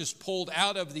church is pulled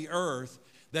out of the earth,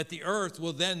 that the earth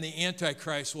will then, the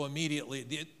Antichrist will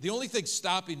immediately, the only thing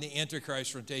stopping the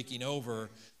Antichrist from taking over,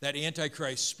 that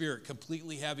Antichrist spirit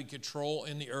completely having control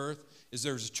in the earth, is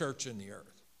there's a church in the earth.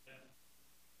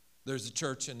 There's a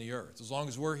church in the earth, as long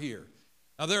as we're here.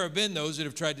 Now, there have been those that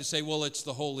have tried to say, well, it's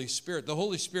the Holy Spirit. The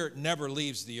Holy Spirit never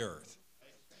leaves the earth.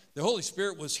 The Holy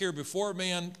Spirit was here before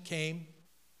man came.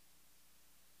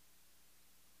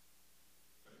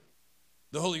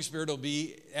 The Holy Spirit will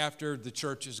be after the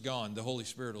church is gone. The Holy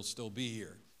Spirit will still be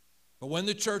here. But when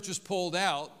the church is pulled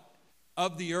out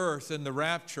of the earth in the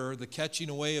rapture, the catching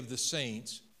away of the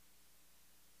saints,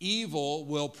 evil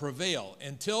will prevail.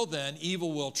 Until then,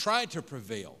 evil will try to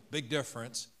prevail. Big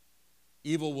difference.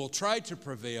 Evil will try to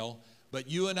prevail, but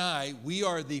you and I, we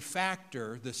are the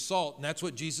factor, the salt, and that's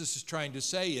what Jesus is trying to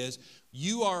say is,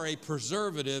 you are a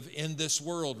preservative in this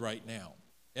world right now.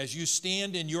 As you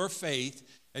stand in your faith,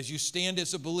 as you stand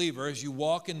as a believer, as you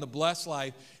walk in the blessed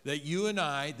life, that you and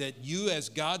I, that you as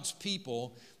God's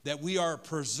people, that we are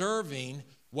preserving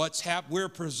we're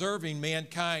preserving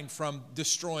mankind from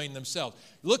destroying themselves.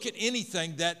 Look at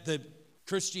anything that the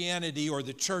Christianity or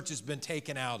the church has been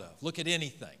taken out of. Look at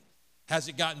anything. Has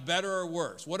it gotten better or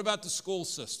worse? What about the school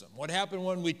system? What happened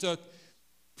when we took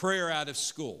prayer out of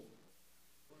school?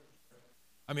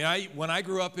 I mean, when I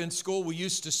grew up in school, we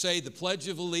used to say the Pledge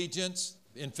of Allegiance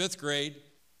in 5th grade.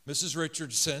 Mrs.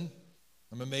 Richardson,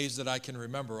 I'm amazed that I can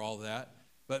remember all that,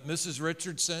 but Mrs.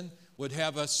 Richardson would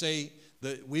have us say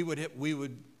that we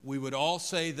would all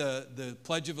say the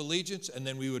Pledge of Allegiance, and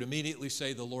then we would immediately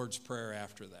say the Lord's Prayer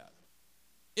after that.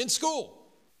 In school.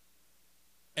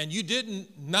 And you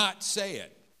didn't not say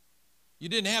it. You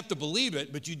didn't have to believe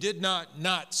it, but you did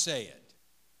not say it.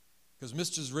 Because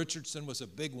Mrs. Richardson was a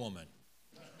big woman.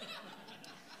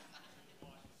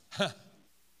 And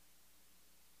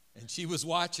she was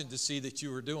watching to see that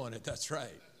you were doing it. That's right.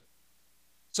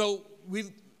 So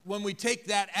when we take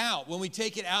that out, when we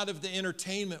take it out of the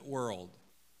entertainment world,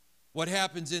 what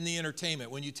happens in the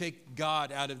entertainment? When you take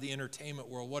God out of the entertainment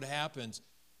world, what happens?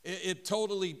 It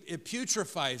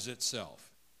putrefies itself.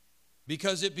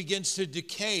 Because it begins to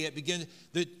decay.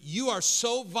 That you are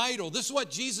so vital. This is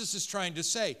what Jesus is trying to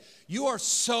say. You are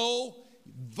so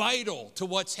vital to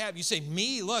what's happening. You say,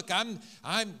 me? Look,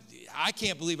 I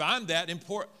can't believe I'm that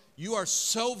important. You are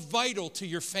so vital to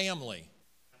your family.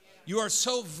 You are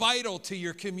so vital to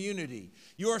your community.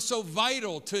 You are so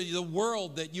vital to the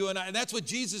world that you and I, and that's what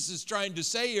Jesus is trying to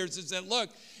say here, is that, look,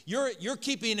 you're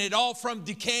keeping it all from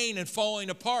decaying and falling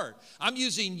apart. I'm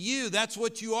using you. That's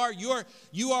what you are.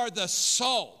 You are the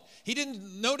salt. He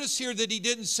didn't notice here that he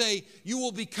didn't say you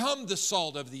will become the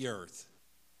salt of the earth.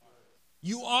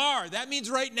 You are. That means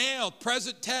right now,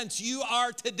 present tense, you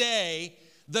are today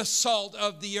the salt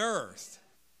of the earth.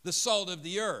 The salt of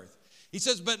the earth. He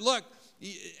says, but look,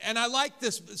 and I like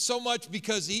this so much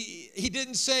because he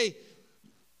didn't say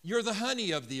you're the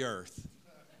honey of the earth.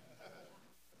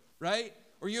 Right?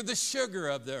 Or you're the sugar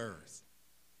of the earth.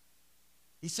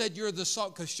 He said you're the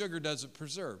salt because sugar doesn't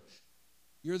preserve.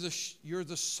 You're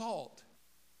the salt.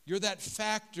 You're that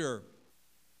factor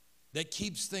that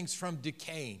keeps things from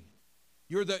decaying.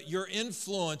 You're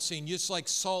influencing, just like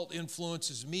salt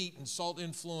influences meat and salt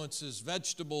influences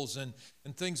vegetables and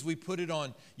things we put it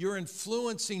on. You're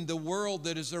influencing the world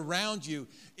that is around you.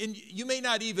 And you may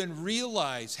not even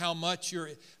realize how much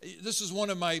this is one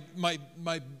of my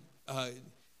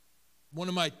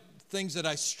things that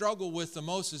I struggle with the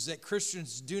most, is that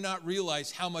Christians do not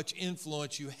realize how much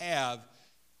influence you have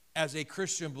as a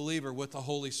Christian believer with the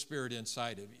Holy Spirit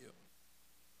inside of you.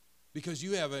 Because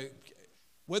you have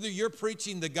whether you're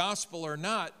preaching the gospel or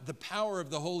not, the power of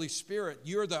the Holy Spirit,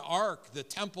 you're the ark, the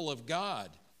temple of God.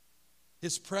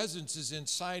 His presence is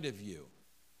inside of you.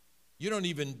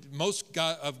 Most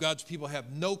of God's people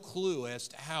have no clue as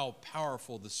to how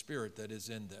powerful the Spirit that is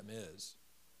in them is.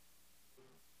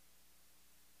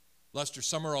 Lester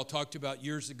Summerall talked about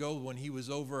years ago when he was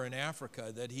over in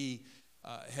Africa that he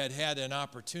had an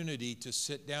opportunity to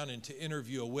sit down and to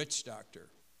interview a witch doctor.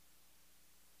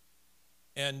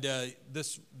 And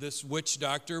this witch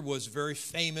doctor was very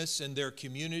famous in their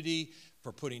community,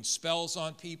 for putting spells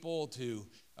on people, to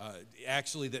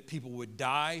actually that people would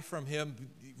die from him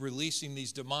releasing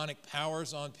these demonic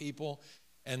powers on people.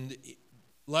 And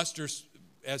Lester,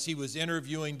 as he was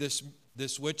interviewing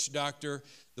this witch doctor,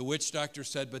 the witch doctor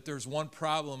said, but there's one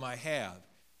problem I have.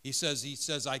 He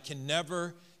says, I can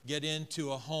never get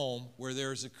into a home where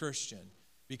there's a Christian,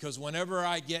 because whenever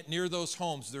I get near those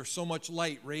homes, there's so much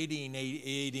light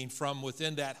radiating from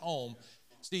within that home.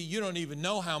 See, you don't even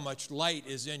know how much light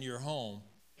is in your home.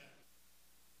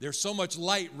 There's so much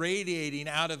light radiating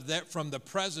out of that from the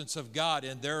presence of God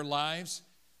in their lives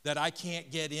that I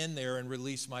can't get in there and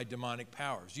release my demonic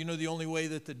powers. You know, the only way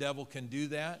that the devil can do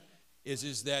that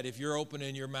is that if you're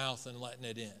opening your mouth and letting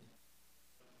it in,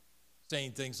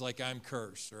 saying things like I'm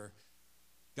cursed, or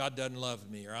God doesn't love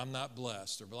me, or I'm not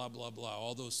blessed, or blah, blah, blah,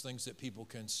 all those things that people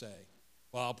can say.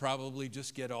 Well, I'll probably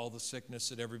just get all the sickness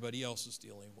that everybody else is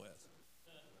dealing with.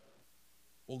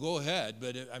 Well, go ahead,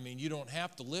 but you don't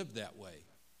have to live that way.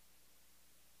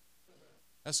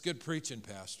 That's good preaching,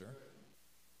 Pastor.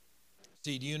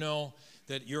 See, do you know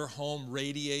that your home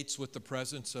radiates with the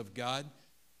presence of God?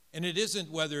 And it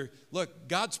isn't look,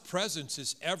 God's presence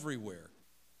is everywhere,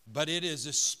 but it is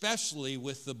especially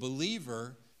with the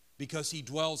believer because he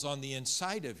dwells on the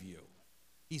inside of you.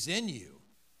 He's in you.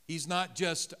 He's not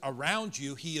just around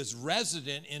you, he is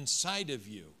resident inside of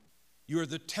you. You are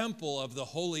the temple of the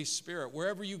Holy Spirit.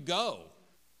 Wherever you go,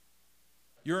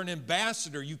 you're an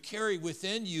ambassador. You carry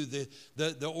within you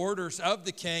the orders of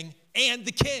the king and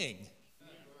the king.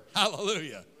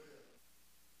 Hallelujah.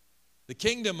 The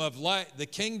kingdom of life, the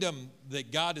kingdom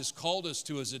that God has called us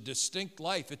to is a distinct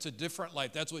life. It's a different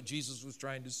life. That's what Jesus was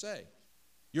trying to say.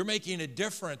 You're making a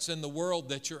difference in the world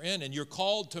that you're in, and you're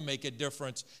called to make a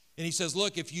difference. And he says,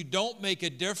 look, if you don't make a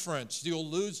difference, you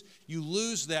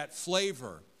lose that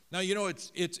flavor. Now, you know,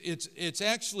 it's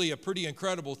actually a pretty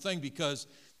incredible thing, because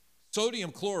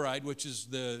sodium chloride, which is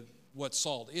what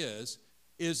salt is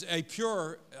a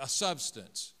pure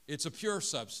substance. It's a pure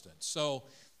substance. So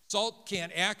salt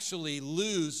can't actually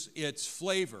lose its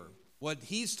flavor. What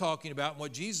he's talking about and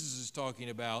what Jesus is talking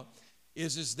about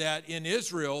is that in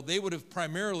Israel, they would have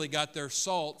primarily got their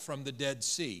salt from the Dead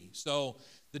Sea. So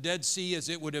the Dead Sea, as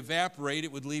it would evaporate,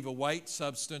 it would leave a white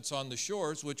substance on the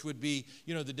shores, which would be,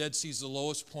 the Dead Sea is the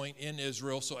lowest point in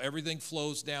Israel, so everything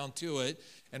flows down to it.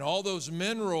 And all those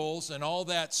minerals and all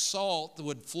that salt that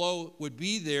would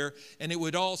be there, and it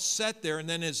would all set there. And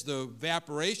then as the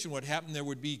evaporation would happen, there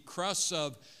would be crusts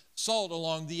of salt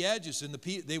along the edges, and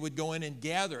they would go in and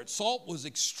gather it. Salt was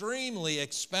extremely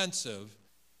expensive.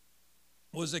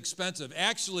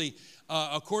 Actually,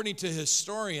 according to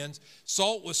historians,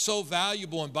 salt was so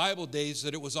valuable in Bible days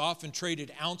that it was often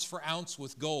traded ounce for ounce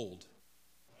with gold.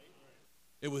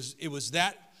 It was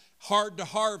that hard to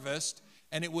harvest,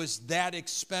 and it was that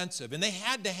expensive. And they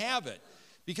had to have it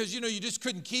because, you just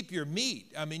couldn't keep your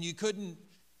meat. You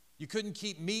couldn't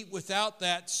keep meat without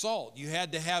that salt. You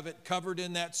had to have it covered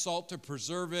in that salt to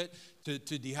preserve it, to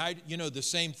dehydrate. The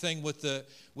same thing with the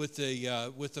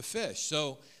fish.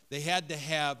 So they had to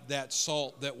have that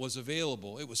salt that was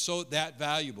available. It was so that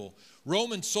valuable.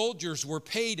 Roman soldiers were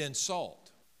paid in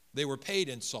salt. They were paid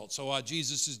in salt. So while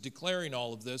Jesus is declaring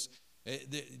all of this,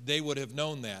 they would have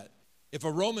known that. If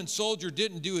a Roman soldier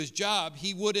didn't do his job,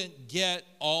 he wouldn't get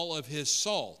all of his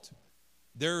salt.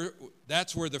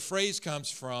 That's where the phrase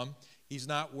comes from, he's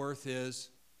not worth his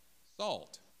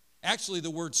salt. Actually,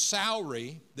 the word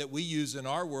salary that we use in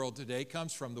our world today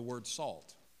comes from the word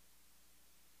salt.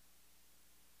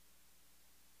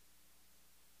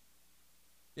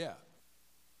 Yeah.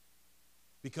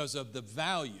 Because of the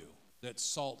value that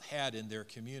salt had in their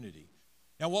community.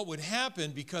 Now, what would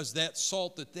happen, because that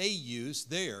salt that they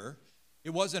used there,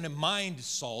 it wasn't a mined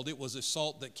salt. It was a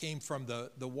salt that came from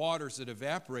the waters that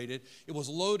evaporated. It was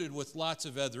loaded with lots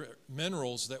of other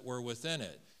minerals that were within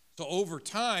it. So over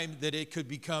time, that it could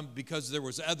become, because there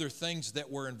was other things that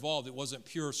were involved. It wasn't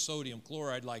pure sodium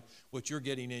chloride like what you're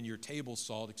getting in your table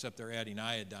salt, except they're adding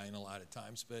iodine a lot of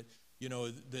times. But,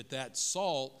 that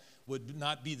salt would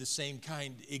not be the same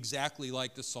kind exactly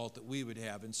like the salt that we would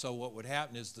have. And so what would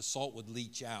happen is the salt would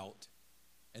leach out.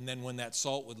 And then when that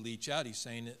salt would leach out, he's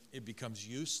saying it becomes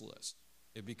useless.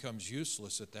 It becomes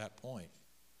useless at that point.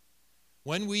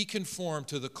 When we conform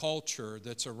to the culture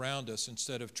that's around us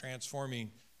instead of transforming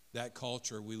that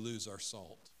culture, we lose our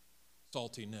salt,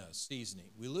 saltiness, seasoning.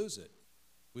 We lose it.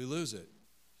 We lose it.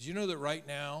 Did you know that right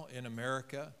now in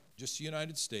America, just the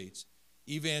United States,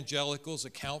 evangelicals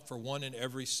account for 1 in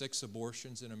every 6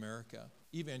 abortions in America?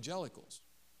 Evangelicals.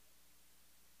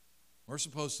 We're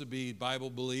supposed to be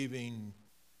Bible-believing,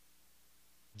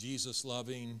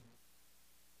 Jesus-loving,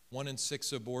 1 in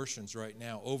 6 abortions right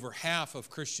now. Over half of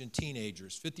Christian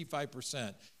teenagers,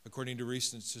 55%, according to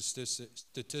recent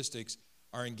statistics,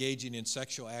 are engaging in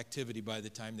sexual activity by the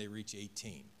time they reach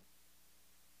 18.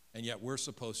 And yet we're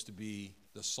supposed to be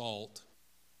the salt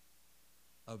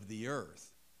of the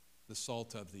earth. The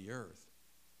salt of the earth.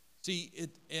 See,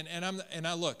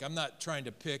 I'm not trying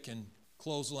to pick and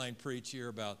clothesline preach here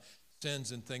about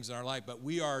sins and things in our life, but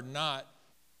we are not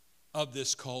of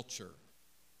this culture.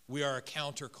 We are a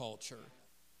counterculture.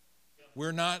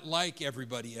 We're not like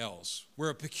everybody else. We're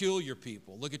a peculiar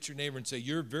people. Look at your neighbor and say,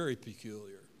 "You're very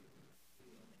peculiar."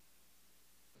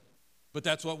 But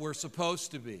that's what we're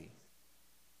supposed to be.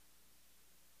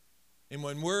 And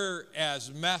when we're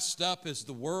as messed up as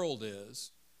the world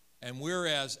is, and we're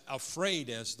as afraid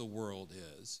as the world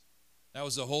is, that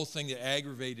was the whole thing that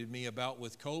aggravated me about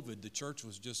with COVID. The church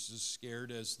was just as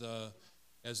scared as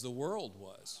the world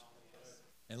was.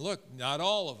 And look, not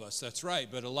all of us, that's right,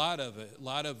 but a lot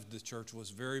of the church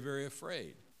was very, very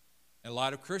afraid. And a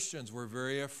lot of Christians were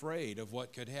very afraid of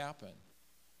what could happen.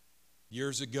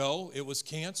 Years ago, it was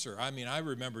cancer. I mean, I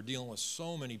remember dealing with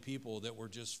so many people that were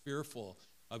just fearful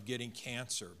of getting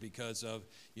cancer because of,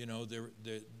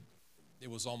 it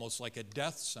was almost like a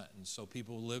death sentence, so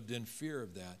people lived in fear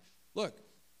of that. Look,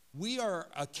 we are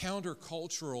a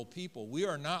countercultural people. We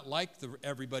are not like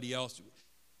everybody else.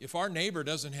 If our neighbor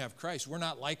doesn't have Christ, we're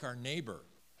not like our neighbor,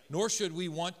 nor should we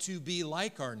want to be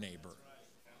like our neighbor.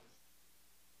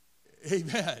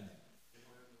 Amen.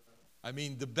 I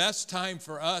mean, the best time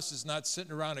for us is not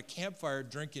sitting around a campfire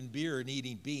drinking beer and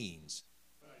eating beans.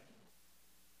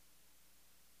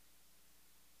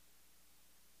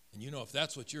 And if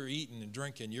that's what you're eating and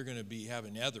drinking, you're going to be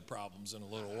having other problems in a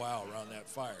little while around that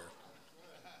fire.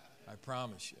 I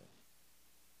promise you.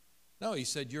 No, he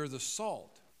said, you're the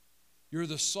salt. You're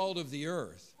the salt of the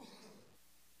earth.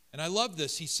 And I love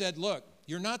this. He said, look,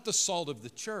 you're not the salt of the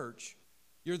church.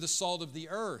 You're the salt of the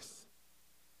earth.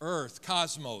 Earth,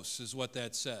 cosmos is what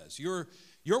that says. You're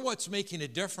what's making a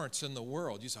difference in the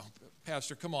world. You say, oh,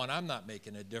 Pastor, come on, I'm not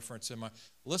making a difference in my...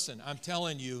 Listen, I'm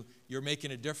telling you, you're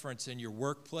making a difference in your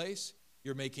workplace.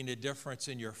 You're making a difference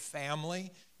in your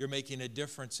family. You're making a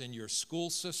difference in your school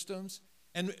systems.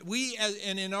 And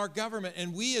in our government,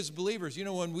 and we as believers,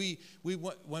 when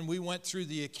we went through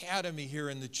the academy here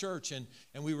in the church and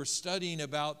we were studying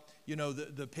about,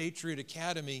 the Patriot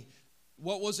Academy,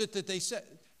 what was it that they said?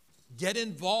 Get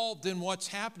involved in what's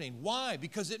happening. Why?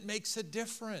 Because it makes a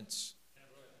difference.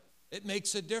 It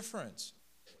makes a difference.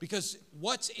 Because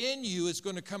what's in you is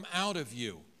going to come out of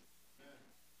you.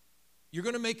 You're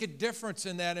going to make a difference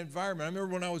in that environment. I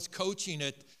remember when I was coaching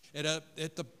at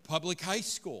the public high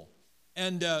school.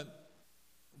 And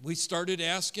we started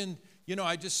asking,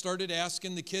 I just started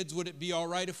asking the kids, would it be all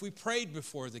right if we prayed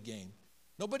before the game?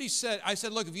 Nobody said, I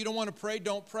said, look, if you don't want to pray,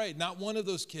 don't pray. Not one of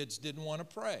those kids didn't want to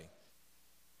pray.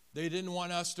 They didn't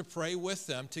want us to pray with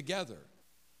them together.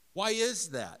 Why is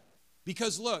that?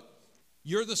 Because look,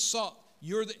 you're the salt.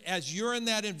 As you're in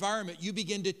that environment, you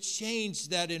begin to change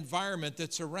that environment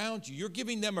that's around you. You're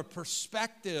giving them a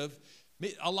perspective.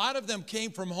 A lot of them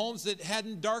came from homes that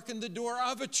hadn't darkened the door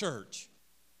of a church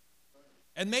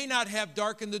and may not have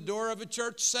darkened the door of a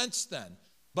church since then.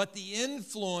 But the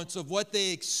influence of what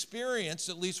they experienced,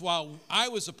 at least while I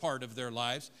was a part of their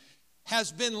lives,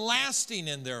 has been lasting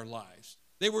in their lives.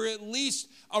 They were at least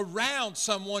around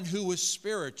someone who was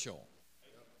spiritual.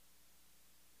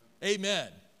 Amen.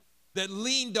 That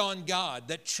leaned on God,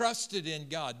 that trusted in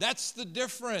God. That's the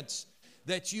difference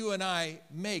that you and I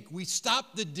make. We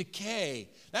stop the decay.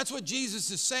 That's what Jesus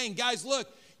is saying. Guys, look,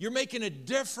 you're making a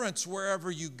difference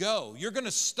wherever you go. You're going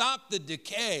to stop the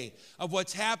decay of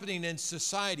what's happening in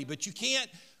society, but you can't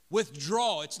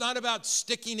withdraw. It's not about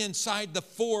sticking inside the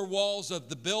four walls of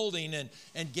the building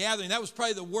and gathering. That was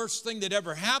probably the worst thing that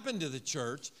ever happened to the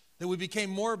church, that we became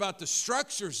more about the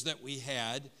structures that we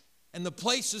had and the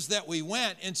places that we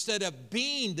went instead of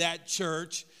being that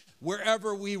church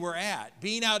wherever we were at,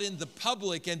 being out in the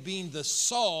public and being the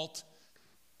salt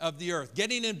of the earth,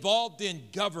 getting involved in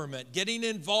government, getting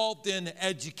involved in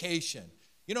education.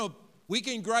 We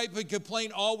can gripe and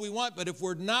complain all we want, but if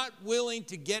we're not willing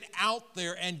to get out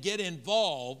there and get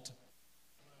involved,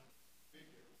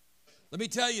 let me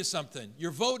tell you something.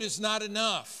 Your vote is not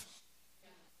enough.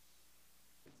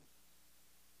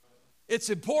 It's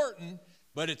important,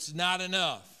 but it's not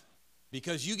enough.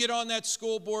 Because you get on that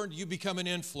school board, you become an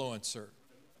influencer.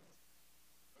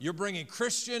 You're bringing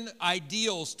Christian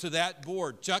ideals to that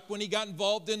board. Chuck, when he got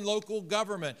involved in local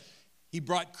government, he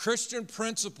brought Christian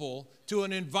principle to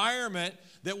an environment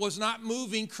that was not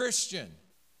moving Christian.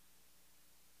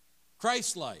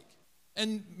 Christ-like.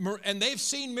 And they've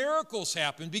seen miracles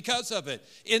happen because of it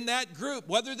in that group,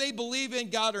 whether they believe in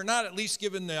God or not, at least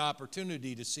given the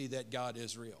opportunity to see that God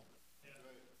is real.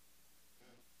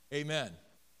 Amen.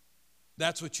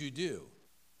 That's what you do.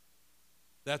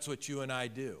 That's what you and I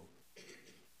do.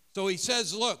 So he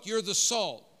says, look, you're the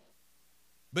salt,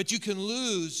 but you can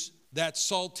lose that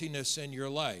saltiness in your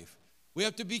life. We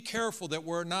have to be careful that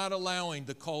we're not allowing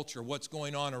the culture, what's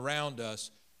going on around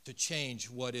us, to change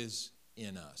what is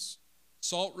in us.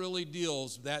 Salt really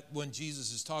deals that when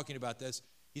Jesus is talking about this,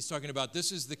 he's talking about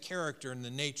this is the character and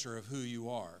the nature of who you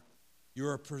are.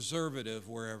 You're a preservative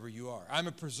wherever you are. I'm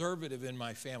a preservative in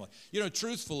my family. You know,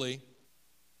 truthfully,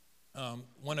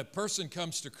 when a person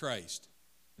comes to Christ,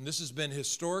 and this has been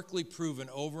historically proven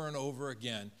over and over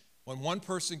again, when one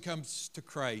person comes to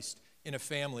Christ in a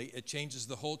family, it changes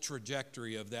the whole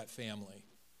trajectory of that family.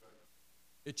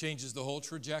 It changes the whole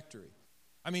trajectory.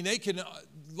 I mean, they can,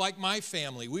 like my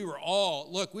family, we were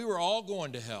all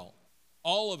going to hell.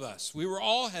 All of us. We were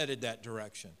all headed that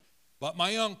direction. But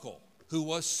my uncle, who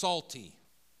was salty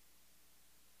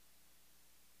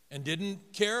and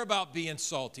didn't care about being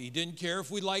salty. He didn't care if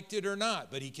we liked it or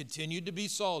not, but he continued to be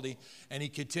salty, and he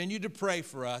continued to pray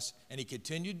for us, and he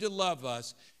continued to love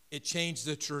us. It changed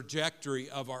the trajectory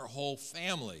of our whole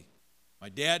family. My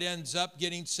dad ends up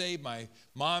getting saved. My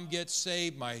mom gets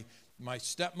saved. My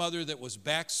stepmother that was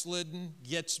backslidden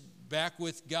gets back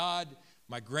with God.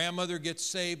 My grandmother gets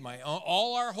saved.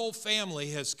 All our whole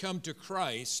family has come to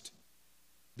Christ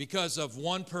because of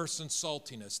one person's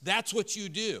saltiness. That's what you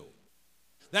do.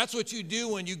 That's what you do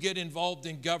when you get involved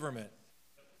in government.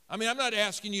 I mean, I'm not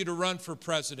asking you to run for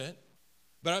president,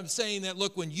 but I'm saying that,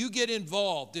 look, when you get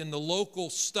involved in the local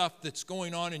stuff that's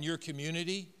going on in your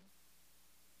community,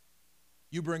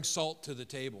 you bring salt to the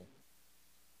table.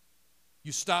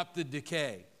 You stop the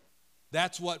decay.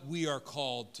 That's what we are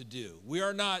called to do. We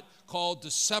are not called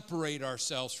to separate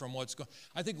ourselves from what's going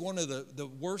on. I think one of the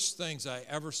worst things I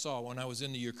ever saw when I was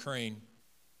in the Ukraine,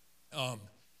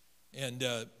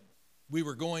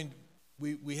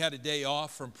 we had a day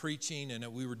off from preaching, and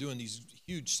we were doing these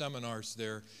huge seminars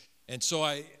there. And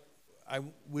so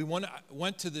we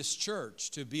went to this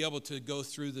church to be able to go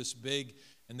through this big,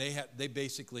 and they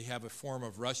basically have a form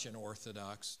of Russian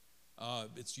Orthodox.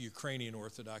 It's Ukrainian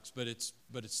Orthodox, but it's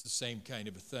the same kind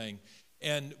of a thing.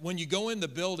 And when you go in the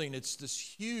building, it's this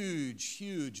huge,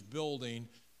 huge building,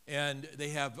 and they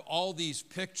have all these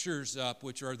pictures up,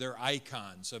 which are their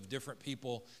icons of different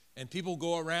people. And people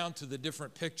go around to the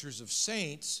different pictures of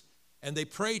saints, and they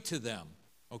pray to them,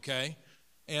 okay?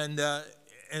 And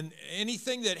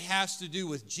anything that has to do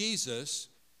with Jesus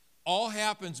all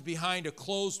happens behind a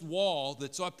closed wall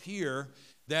that's up here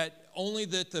that only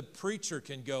that the preacher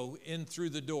can go in through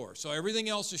the door. So everything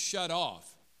else is shut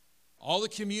off. All the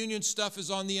communion stuff is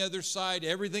on the other side.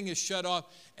 Everything is shut off.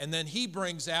 And then he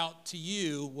brings out to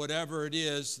you whatever it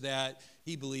is that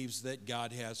he believes that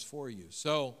God has for you.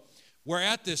 So we're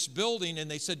at this building, and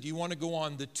they said, do you want to go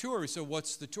on the tour? We said,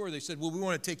 what's the tour? They said, well, we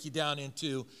want to take you down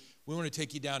into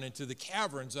the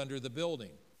caverns under the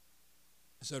building.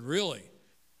 I said, really?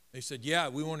 They said, yeah,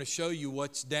 we want to show you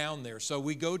what's down there. So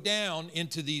we go down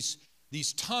into these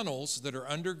tunnels that are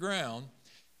underground,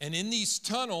 and in these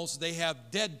tunnels, they have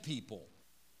dead people.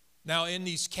 Now, in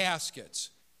these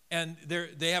caskets. And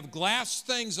they have glass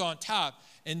things on top,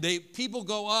 and people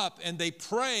go up, and they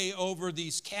pray over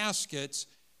these caskets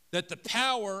that the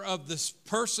power of this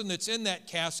person that's in that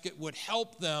casket would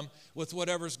help them with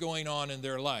whatever's going on in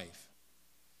their life.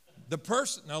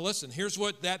 Now listen, here's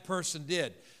what that person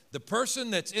did. The person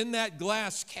that's in that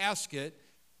glass casket,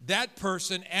 that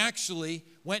person actually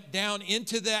went down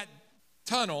into that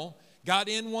tunnel, got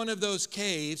in one of those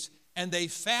caves, and they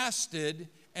fasted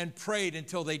and prayed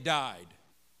until they died.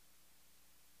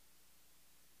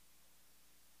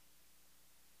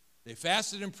 They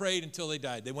fasted and prayed until they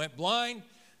died. They went blind.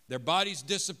 Their bodies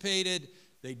dissipated,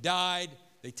 they died,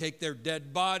 they take their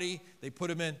dead body, they put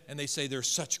them in, and they say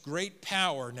there's such great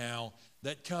power now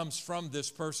that comes from this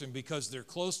person because they're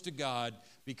close to God,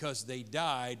 because they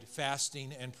died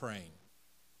fasting and praying.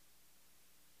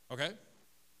 Okay?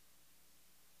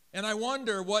 And I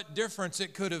wonder what difference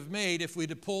it could have made if we'd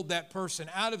have pulled that person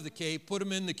out of the cave, put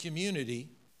them in the community,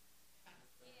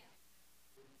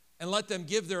 and let them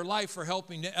give their life for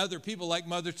helping other people like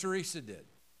Mother Teresa did.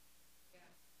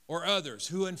 Or others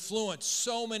who influenced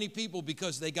so many people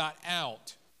because they got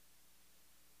out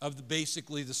of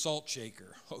basically the salt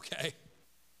shaker, okay?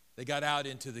 They got out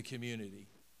into the community.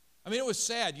 I mean, it was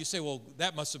sad. You say, well,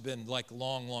 that must have been like a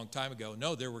long, long time ago.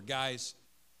 No, there were guys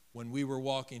when we were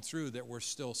walking through that were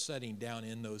still sitting down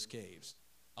in those caves,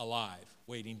 alive,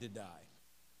 waiting to die.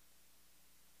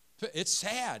 It's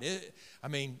sad.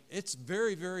 It's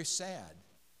very, very sad.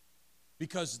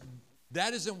 Because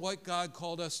that isn't what God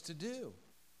called us to do.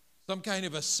 Some kind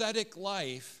of ascetic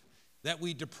life that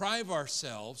we deprive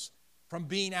ourselves from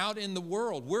being out in the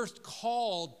world. We're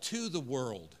called to the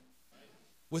world.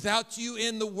 Without you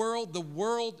in the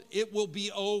world, it will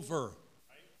be over.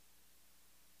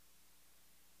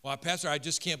 Well, Pastor, I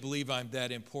just can't believe I'm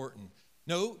that important.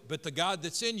 No, but the God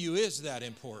that's in you is that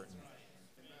important.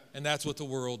 And that's what the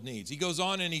world needs. He goes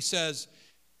on and he says,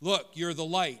 look, you're the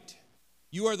light.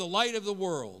 You are the light of the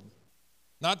world,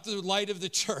 not the light of the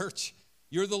church.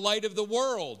 You're the light of the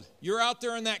world. You're out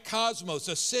there in that cosmos.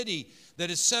 A city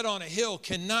that is set on a hill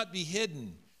cannot be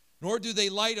hidden, nor do they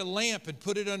light a lamp and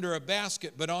put it under a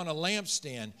basket, but on a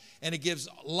lampstand, and it gives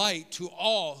light to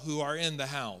all who are in the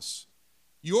house.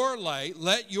 Your light,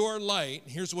 let your light,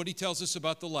 here's what he tells us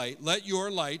about the light, let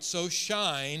your light so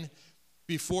shine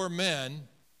before men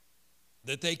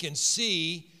that they can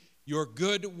see your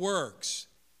good works.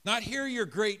 Not hear your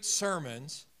great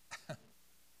sermons,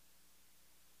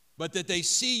 but that they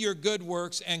see your good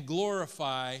works and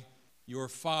glorify your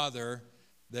Father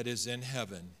that is in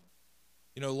heaven.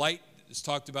 You know, light is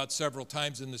talked about several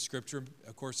times in the Scripture.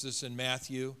 Of course, this in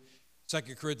Matthew.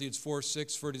 2 Corinthians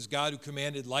 4:6, for it is God who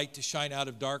commanded light to shine out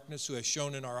of darkness, who has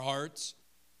shone in our hearts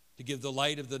to give the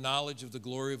light of the knowledge of the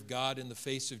glory of God in the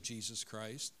face of Jesus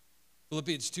Christ.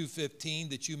 Philippians 2:15,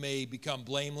 that you may become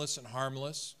blameless and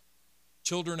harmless,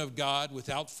 children of God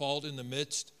without fault in the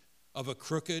midst of a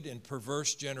crooked and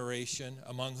perverse generation,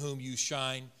 among whom you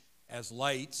shine as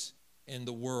lights in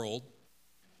the world.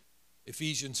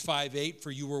 Ephesians 5:8,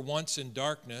 for you were once in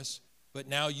darkness, but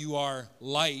now you are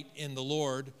light in the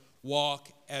Lord. Walk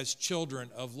as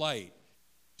children of light.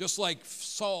 Just like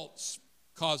salt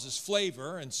causes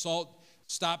flavor and salt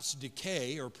stops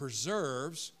decay or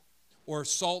preserves, or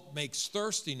salt makes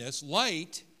thirstiness,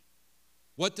 light,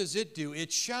 what does it do?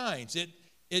 It shines. It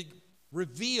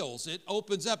reveals. It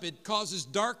opens up. It causes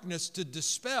darkness to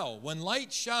dispel. When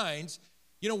light shines,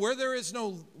 you know,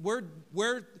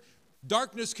 where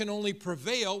darkness can only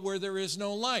prevail where there is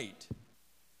no light.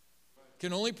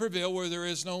 Can only prevail where there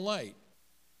is no light.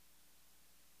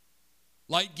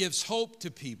 Light gives hope to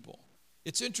people.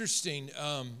 It's interesting,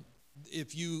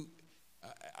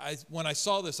 when I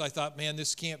saw this, I thought, man,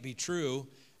 this can't be true.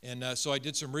 And so I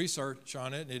did some research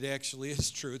on it, and it actually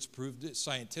is true. It's proved it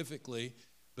scientifically.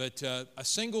 But a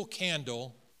single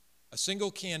candle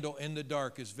in the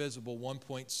dark is visible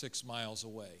 1.6 miles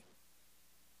away.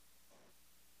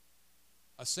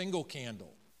 A single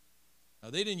candle. Now,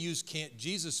 they didn't use,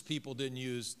 Jesus people they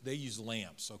used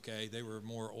lamps, okay? They were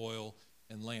more oil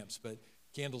and lamps, but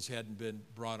candles hadn't been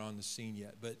brought on the scene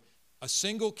yet. But a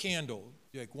single candle,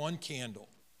 like one candle,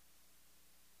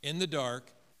 in the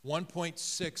dark,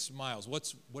 1.6 miles.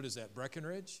 What is that,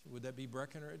 Breckenridge? Would that be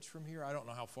Breckenridge from here? I don't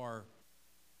know how far.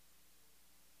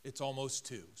 It's almost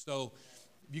 2. So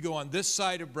if you go on this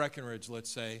side of Breckenridge,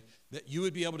 let's say, that you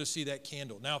would be able to see that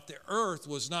candle. Now, if the earth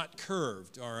was not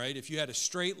curved, all right, if you had a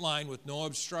straight line with no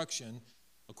obstruction,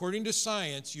 according to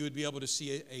science, you would be able to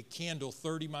see a candle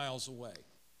 30 miles away.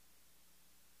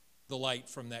 The light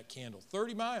from that candle.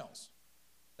 30 miles.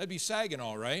 That'd be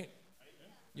Saginaw, right?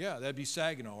 Yeah, that'd be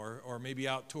Saginaw, or maybe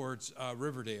out towards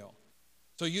Riverdale.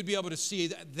 So you'd be able to see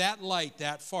that light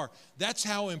that far. That's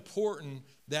how important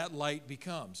that light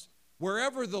becomes.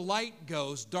 Wherever the light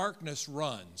goes, darkness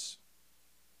runs.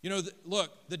 You know,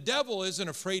 look, the devil isn't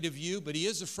afraid of you, but he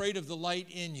is afraid of the light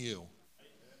in you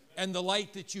and the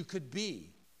light that you could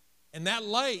be. And that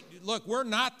light, look, we're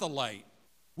not the light.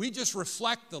 We just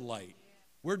reflect the light.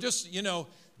 We're just,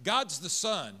 God's the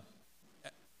sun.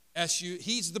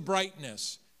 He's the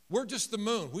brightness. We're just the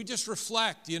moon. We just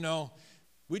reflect,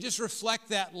 We just reflect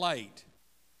that light.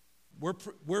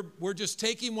 We're just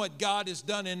taking what God has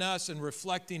done in us and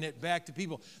reflecting it back to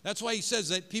people. That's why he says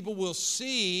that people will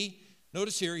see,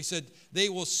 notice here, he said, they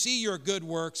will see your good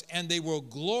works and they will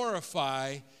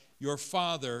glorify your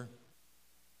Father.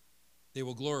 They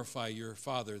will glorify your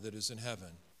Father that is in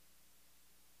heaven.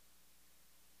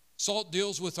 Salt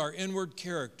deals with our inward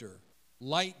character.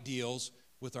 Light deals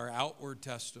with our outward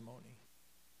testimony.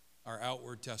 Our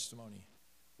outward testimony.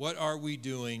 What are we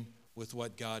doing with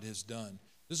what God has done?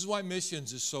 This is why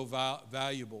missions is so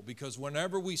valuable, because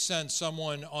whenever we send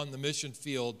someone on the mission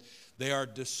field, they are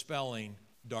dispelling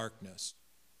darkness.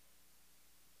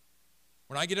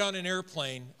 When I get on an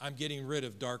airplane, I'm getting rid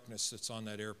of darkness that's on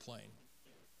that airplane.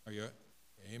 Are you?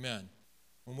 Amen.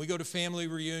 When we go to family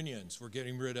reunions, we're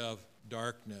getting rid of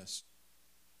darkness.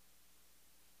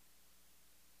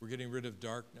 We're getting rid of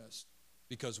darkness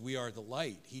because we are the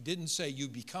light. He didn't say you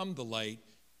become the light.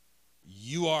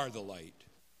 You are the light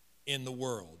in the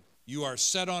world. You are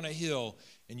set on a hill,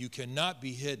 and you cannot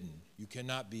be hidden. You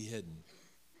cannot be hidden.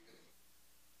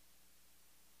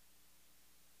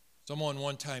 Someone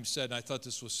one time said, and I thought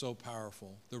this was so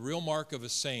powerful, the real mark of a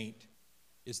saint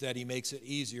is that he makes it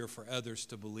easier for others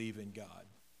to believe in God.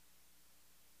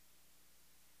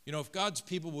 You know, if God's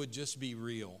people would just be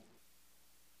real.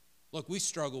 Look, we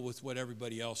struggle with what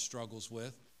everybody else struggles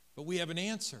with, but we have an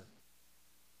answer.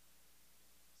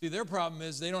 See, their problem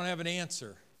is they don't have an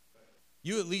answer.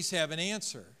 You at least have an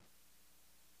answer.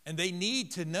 And they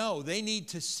need to know, they need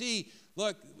to see.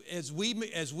 Look, as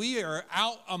we are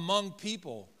out among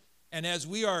people, and as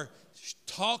we are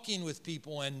talking with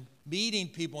people and meeting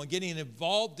people and getting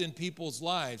involved in people's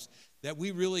lives, that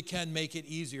we really can make it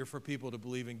easier for people to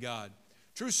believe in God.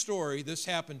 True story, this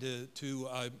happened to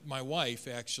my wife,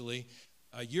 actually.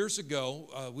 Years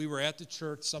ago, we were at the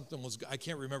church. I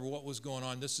can't remember what was going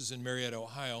on. This is in Marietta,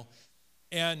 Ohio.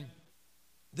 And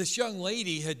this young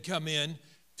lady had come in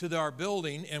to our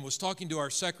building and was talking to our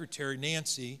secretary,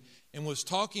 Nancy, and was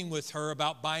talking with her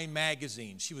about buying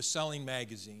magazines. She was selling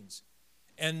magazines.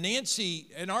 And Nancy,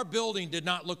 in our building, did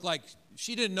not look like,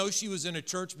 she didn't know she was in a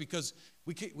church because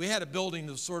we had a building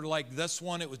that was sort of like this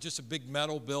one. It was just a big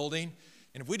metal building.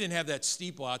 And if we didn't have that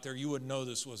steeple out there, you wouldn't know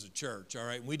this was a church, all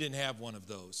right? And we didn't have one of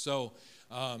those. So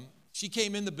she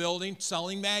came in the building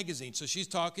selling magazines. So she's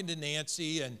talking to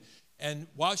Nancy, and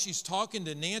while she's talking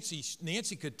to Nancy,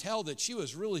 Nancy could tell that she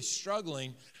was really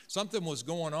struggling. Something was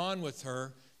going on with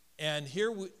her. And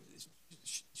here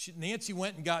Nancy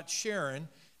went and got Sharon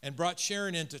and brought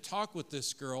Sharon in to talk with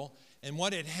this girl. And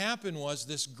what had happened was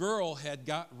this girl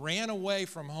ran away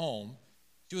from home.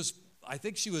 I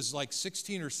think she was like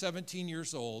 16 or 17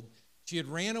 years old. She had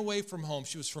ran away from home.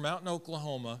 She was from out in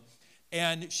Oklahoma.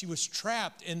 And she was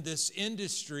trapped in this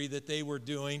industry that they were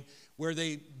doing where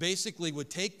they basically would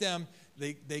take them,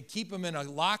 they keep them in a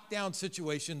lockdown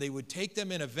situation. They would take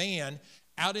them in a van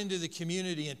out into the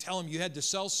community and tell them you had to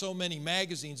sell so many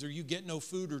magazines or you get no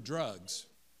food or drugs.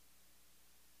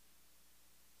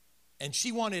 And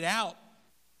she wanted out.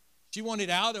 She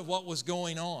wanted out of what was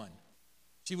going on.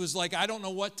 She was like, I don't know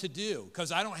what to do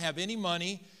because I don't have any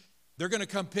money. They're going to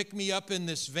come pick me up in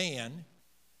this van.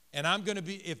 And I'm going to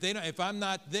be, if I'm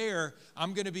not there,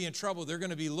 I'm going to be in trouble. They're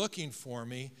going to be looking for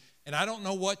me. And I don't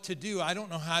know what to do. I don't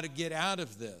know how to get out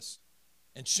of this.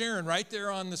 And Sharon, right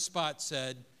there on the spot,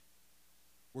 said,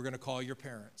 we're going to call your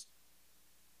parents.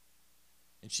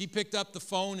 And she picked up the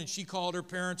phone and she called her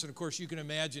parents. And of course, you can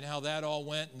imagine how that all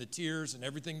went and the tears and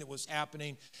everything that was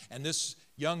happening. And this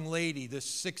young lady, this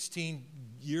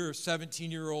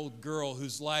 17-year-old girl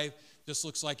whose life just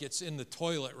looks like it's in the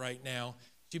toilet right now,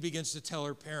 she begins to tell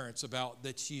her parents about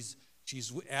that she's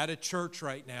at a church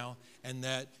right now and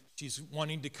that she's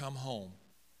wanting to come home.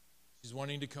 She's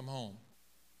wanting to come home.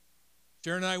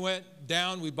 Sharon and I went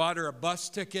down. We bought her a bus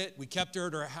ticket. We kept her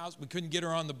at her house. We couldn't get her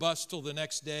on the bus till the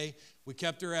next day. We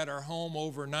kept her at our home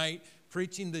overnight,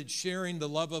 sharing the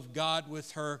love of God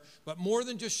with her. But more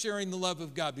than just sharing the love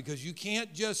of God, because you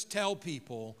can't just tell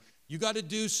people. You got to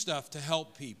do stuff to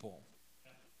help people.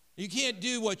 You can't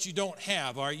do what you don't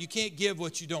have, all right? You can't give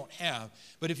what you don't have.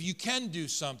 But if you can do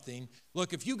something,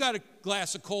 look, if you got a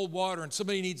glass of cold water and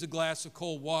somebody needs a glass of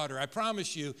cold water, I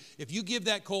promise you, if you give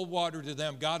that cold water to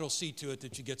them, God will see to it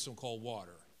that you get some cold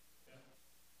water.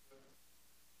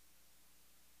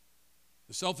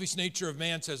 The selfish nature of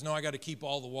man says, no, I got to keep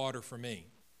all the water for me.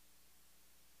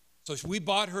 So we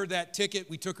bought her that ticket.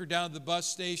 We took her down to the bus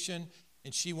station,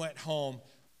 and she went home.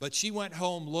 But she went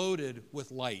home loaded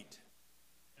with light.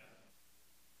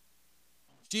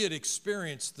 She had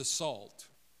experienced the salt.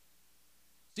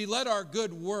 See, let our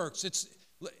good works,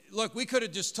 look, we could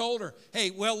have just told her,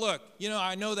 hey, well, look,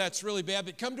 I know that's really bad,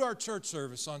 but come to our church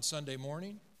service on Sunday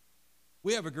morning.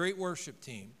 We have a great worship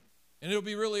team, and it'll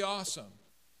be really awesome.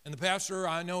 And the pastor,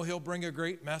 I know he'll bring a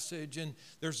great message, and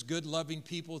there's good, loving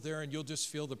people there, and you'll just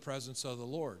feel the presence of the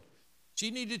Lord. She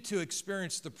needed to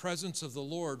experience the presence of the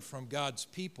Lord from God's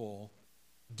people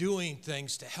doing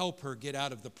things to help her get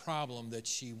out of the problem that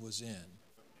she was in.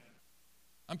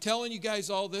 I'm telling you guys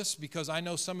all this because I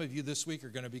know some of you this week are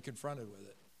going to be confronted with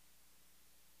it.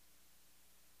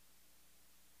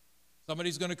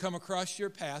 Somebody's going to come across your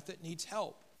path that needs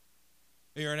help.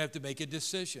 You're going to have to make a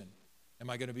decision. Am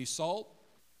I going to be salt?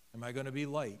 Am I going to be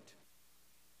light?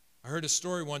 I heard a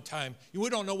story one time. We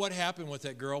don't know what happened with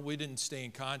that girl. We didn't stay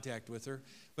in contact with her.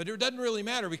 But it doesn't really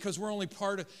matter because we're only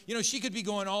part of, she could be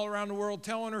going all around the world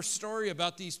telling her story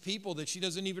about these people that she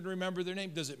doesn't even remember their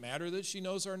name. Does it matter that she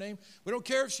knows our name? We don't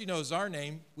care if she knows our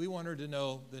name. We want her to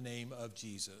know the name of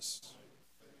Jesus.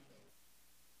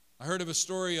 I heard of a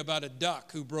story about a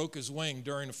duck who broke his wing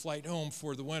during a flight home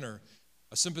for the winter.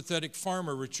 A sympathetic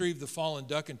farmer retrieved the fallen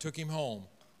duck and took him home.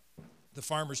 The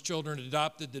farmer's children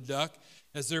adopted the duck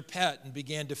as their pet and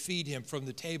began to feed him from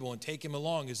the table and take him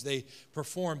along as they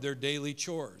performed their daily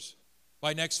chores.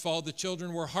 By next fall, the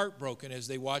children were heartbroken as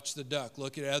they watched the duck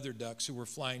look at other ducks who were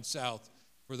flying south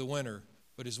for the winter,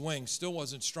 but his wings still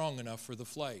wasn't strong enough for the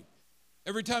flight.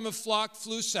 Every time a flock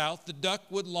flew south, the duck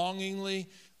would longingly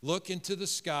look into the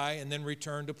sky and then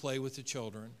return to play with the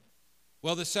children.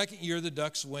 Well, the second year, the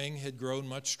duck's wing had grown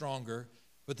much stronger,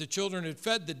 but the children had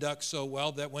fed the duck so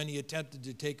well that when he attempted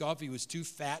to take off, he was too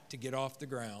fat to get off the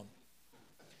ground.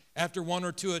 After one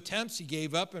or two attempts, he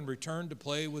gave up and returned to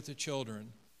play with the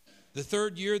children. The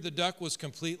third year, the duck was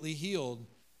completely healed,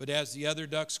 but as the other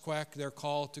ducks quacked their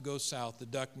call to go south, the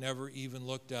duck never even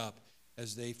looked up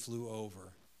as they flew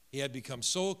over. He had become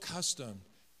so accustomed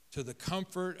to the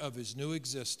comfort of his new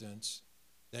existence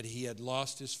that he had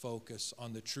lost his focus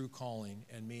on the true calling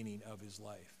and meaning of his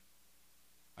life.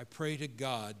 I pray to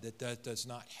God that that does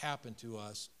not happen to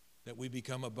us, that we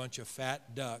become a bunch of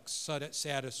fat ducks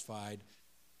satisfied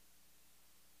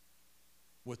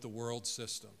with the world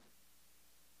system.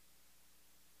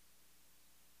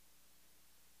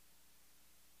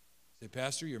 Say,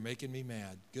 Pastor, you're making me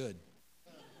mad. Good.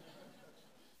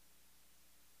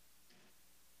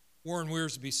 Warren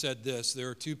Wiersbe said this: there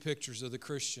are two pictures of the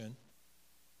Christian,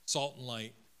 salt and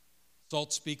light.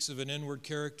 Salt speaks of an inward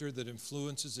character that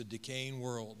influences a decaying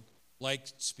world.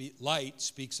 Light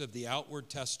speaks of the outward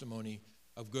testimony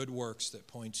of good works that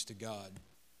points to God.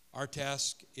 Our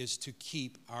task is to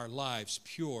keep our lives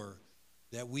pure,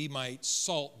 that we might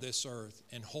salt this earth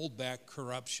and hold back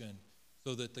corruption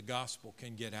so that the gospel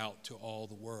can get out to all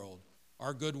the world.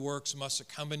 Our good works must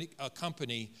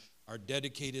accompany our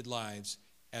dedicated lives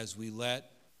as we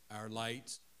let our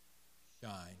lights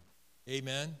shine.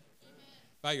 Amen?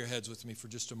 Bow your heads with me for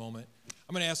just a moment.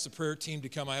 I'm going to ask the prayer team to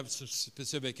come. I have some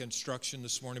specific instruction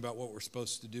this morning about what we're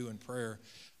supposed to do in prayer.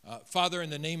 Father, in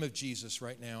the name of Jesus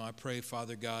right now, I pray,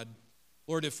 Father God,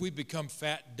 Lord, if we've become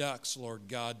fat ducks, Lord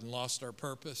God, and lost our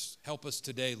purpose, help us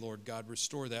today, Lord God.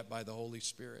 Restore that by the Holy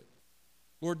Spirit.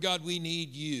 Lord God, we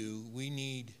need you. We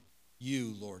need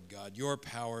you, Lord God, your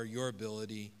power, your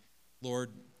ability.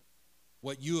 Lord,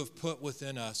 what you have put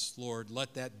within us, Lord,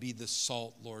 let that be the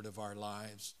salt, Lord, of our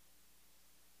lives.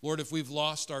 Lord, if we've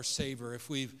lost our savor, if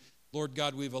we've, Lord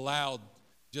God, we've allowed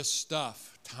just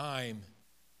stuff, time,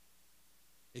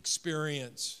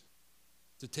 experience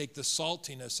to take the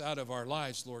saltiness out of our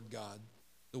lives, Lord God,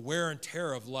 the wear and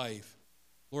tear of life,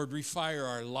 Lord, refire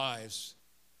our lives.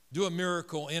 Do a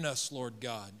miracle in us, Lord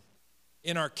God,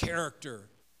 in our character,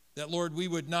 that, Lord, we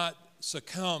would not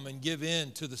succumb and give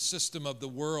in to the system of the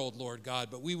world, Lord God,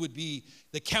 but we would be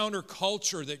the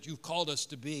counterculture that you've called us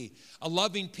to be, a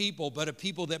loving people, but a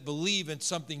people that believe in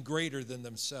something greater than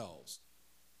themselves.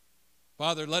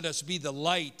 Father, let us be the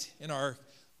light in our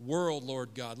world,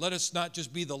 Lord God. Let us not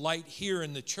just be the light here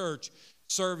in the church,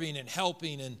 serving and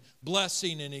helping and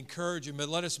blessing and encouraging, but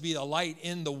let us be a light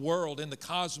in the world, in the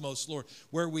cosmos, Lord,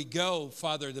 where we go,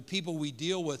 Father, the people we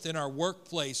deal with in our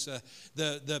workplace,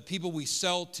 the people we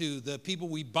sell to, the people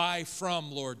we buy from,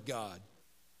 Lord God.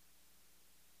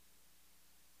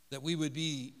 That we would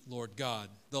be, Lord God,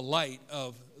 the light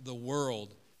of the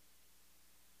world,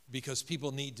 because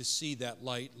people need to see that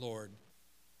light, Lord.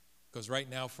 Because right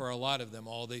now, for a lot of them,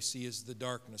 all they see is the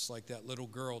darkness, like that little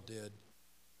girl did.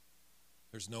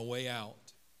 There's no way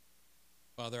out.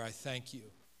 Father, I thank you,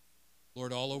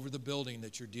 Lord, all over the building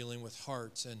that you're dealing with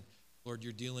hearts. And, Lord,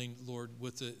 you're dealing, Lord,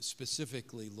 with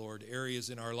specifically, Lord, areas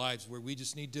in our lives where we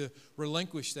just need to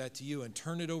relinquish that to you and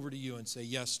turn it over to you and say,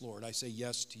 yes, Lord, I say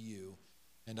yes to you.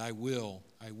 And I will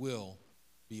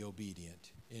be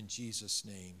obedient. In Jesus'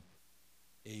 name,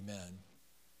 amen.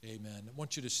 Amen. I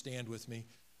want you to stand with me.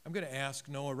 I'm going to ask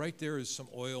Noah, right there is some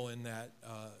oil in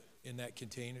that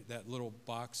container, that little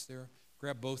box there.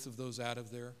 Grab both of those out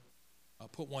of there.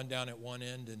 Put one down at one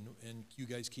end, and you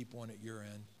guys keep one at your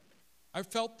end. I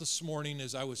felt this morning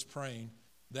as I was praying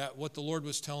that what the Lord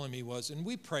was telling me was, and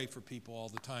we pray for people all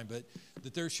the time, but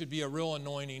that there should be a real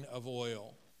anointing of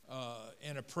oil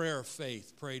and a prayer of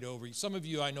faith prayed over you. Some of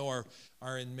you I know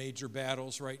are in major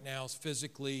battles right now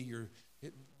physically.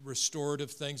 Restorative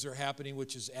things are happening,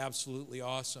 which is absolutely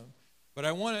awesome. But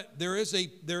there is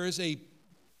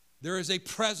a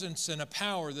presence and a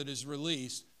power that is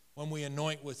released when we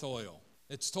anoint with oil.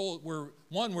 It's told,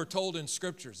 we're told in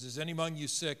scriptures, is any among you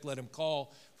sick, let him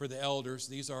call for the elders.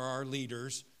 These are our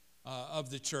leaders of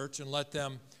the church, and let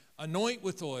them anoint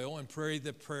with oil and pray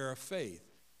the prayer of faith.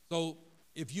 So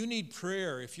if you need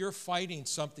prayer, if you're fighting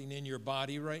something in your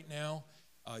body right now,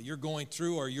 you're going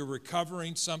through or you're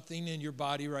recovering something in your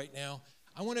body right now,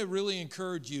 I want to really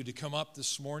encourage you to come up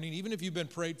this morning, even if you've been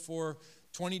prayed for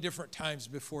 20 different times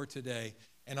before today,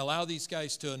 and allow these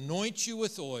guys to anoint you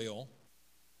with oil.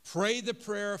 Pray the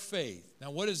prayer of faith.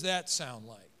 Now, what does that sound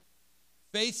like?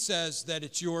 Faith says that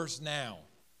it's yours now.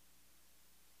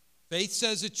 Faith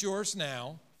says it's yours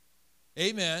now.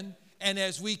 Amen. And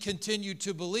as we continue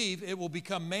to believe, it will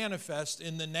become manifest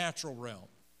in the natural realm,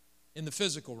 in the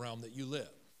physical realm that you live.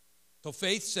 So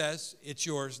faith says it's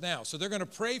yours now. So they're going to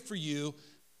pray for you,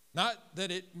 not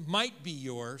that it might be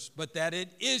yours, but that it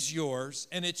is yours,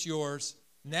 and it's yours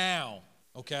now.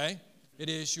 Okay? It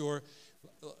is your.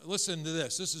 Listen to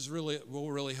this. This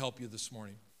will really help you this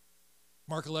morning.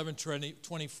 Mark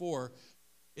 11:24,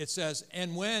 it says,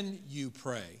 and when you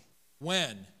pray,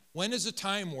 when is a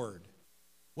time word?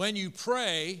 When you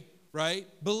pray, right,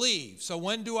 believe. So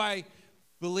when do I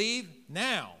believe?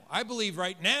 Now. I believe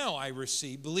right now I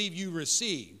receive. Believe you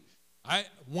receive.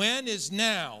 When is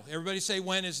now? Everybody say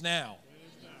when is now.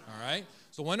 All right?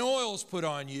 So when oil is put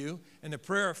on you and the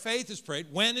prayer of faith is prayed,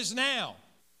 when is now?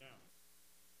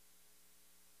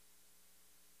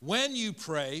 When you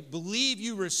pray, believe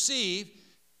you receive,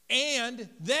 and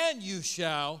then you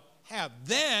shall have.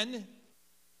 Then,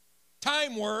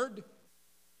 time word,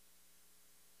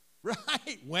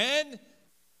 right? When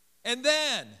and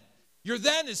then. Your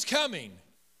then is coming.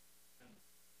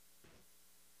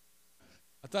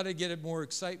 I thought I'd get more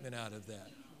excitement out of that.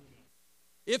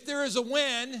 If there is a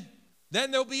when,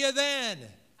 then there'll be a then.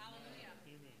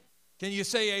 Hallelujah. Can you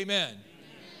say amen?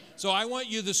 So I want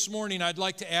you this morning, I'd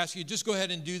like to ask you, just go ahead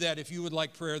and do that. If you would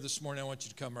like prayer this morning, I want you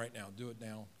to come right now. Do it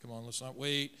now. Come on, let's not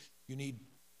wait. You need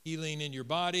healing in your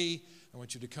body. I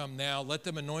want you to come now. Let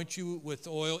them anoint you with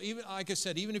oil. Even, like I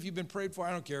said, even if you've been prayed for,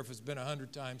 I don't care if it's been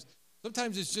 100 times.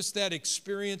 Sometimes it's just that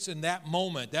experience in that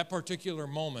moment, that particular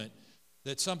moment,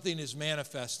 that something is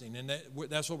manifesting. And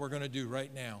that's what we're going to do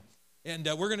right now. And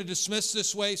we're going to dismiss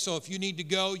this way, so if you need to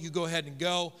go, you go ahead and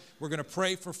go. We're going to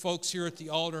pray for folks here at the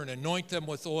altar and anoint them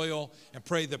with oil and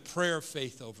pray the prayer of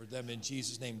faith over them in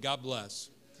Jesus' name. God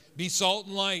bless. Be salt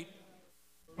and light.